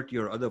convert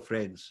your other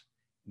friends.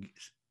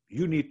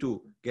 You need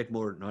to get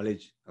more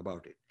knowledge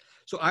about it.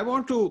 So I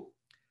want to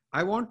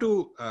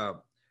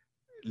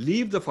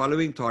leave the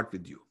following thought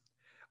with you.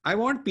 I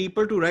want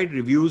people to write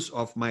reviews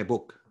of my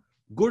book.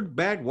 Good,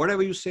 bad,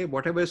 whatever you say,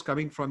 whatever is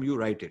coming from you,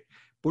 write it.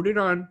 Put it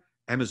on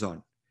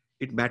Amazon.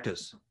 It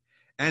matters.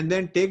 And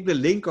then take the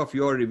link of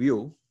your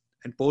review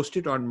and post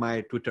it on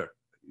my Twitter.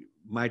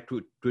 My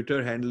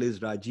Twitter handle is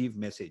Rajiv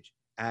Message,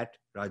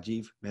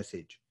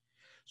 @RajivMessage.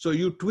 So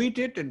you tweet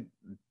it and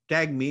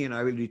tag me and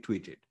I will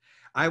retweet it.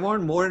 I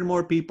want more and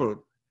more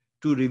people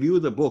to review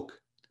the book,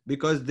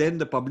 because then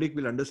the public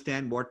will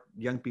understand what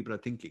young people are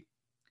thinking.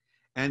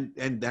 And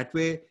that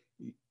way,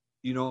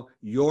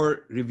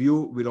 your review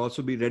will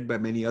also be read by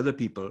many other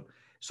people.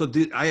 So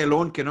I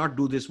alone cannot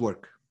do this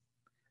work.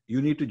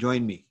 You need to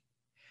join me.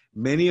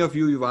 Many of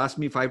you've asked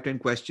me 5-10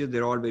 questions.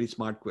 They're all very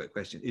smart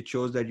questions. It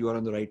shows that you are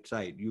on the right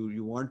side.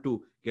 You want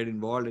to get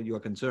involved and you are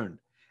concerned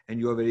and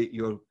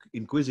you're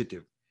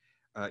inquisitive.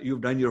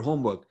 You've done your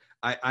homework.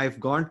 I've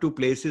gone to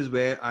places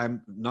where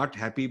I'm not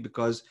happy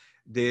because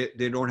they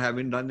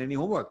haven't done any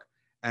homework.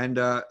 And,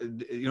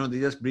 they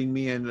just bring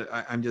me and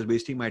I'm just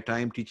wasting my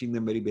time teaching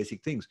them very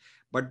basic things.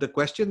 But the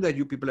question that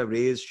you people have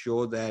raised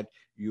show that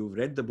you've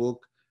read the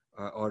book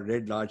or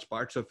read large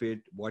parts of it,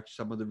 watched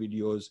some of the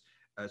videos.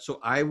 So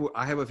I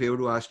have a favor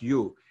to ask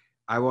you.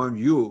 I want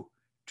you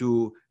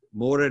to,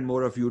 more and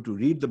more of you to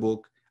read the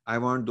book. I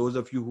want those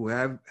of you who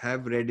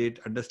have read it,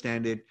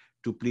 understand it,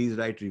 to please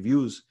write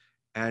reviews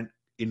and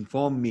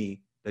inform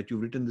me that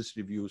you've written this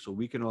review so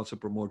we can also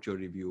promote your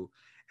review.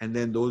 And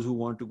then those who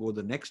want to go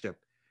the next step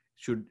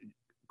should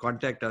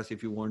contact us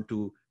if you want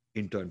to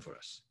intern for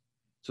us.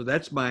 So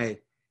that's my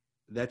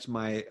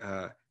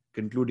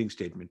concluding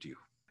statement to you.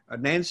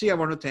 Nancy, I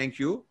want to thank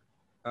you.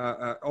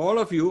 All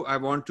of you, I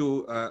want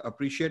to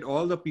appreciate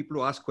all the people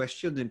who ask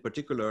questions in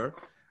particular.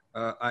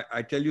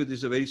 I tell you, this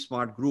is a very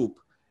smart group.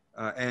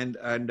 And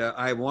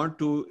I want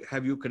to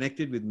have you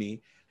connected with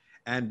me.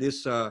 And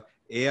this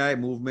AI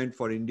movement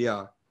for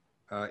India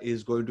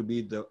is going to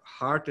be the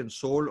heart and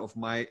soul of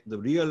the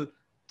real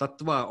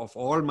tattva of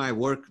all my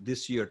work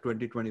this year,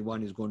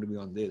 2021, is going to be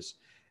on this.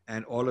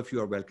 And all of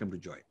you are welcome to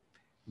join.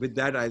 With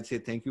that, I'll say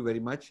thank you very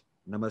much.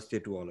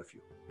 Namaste to all of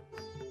you.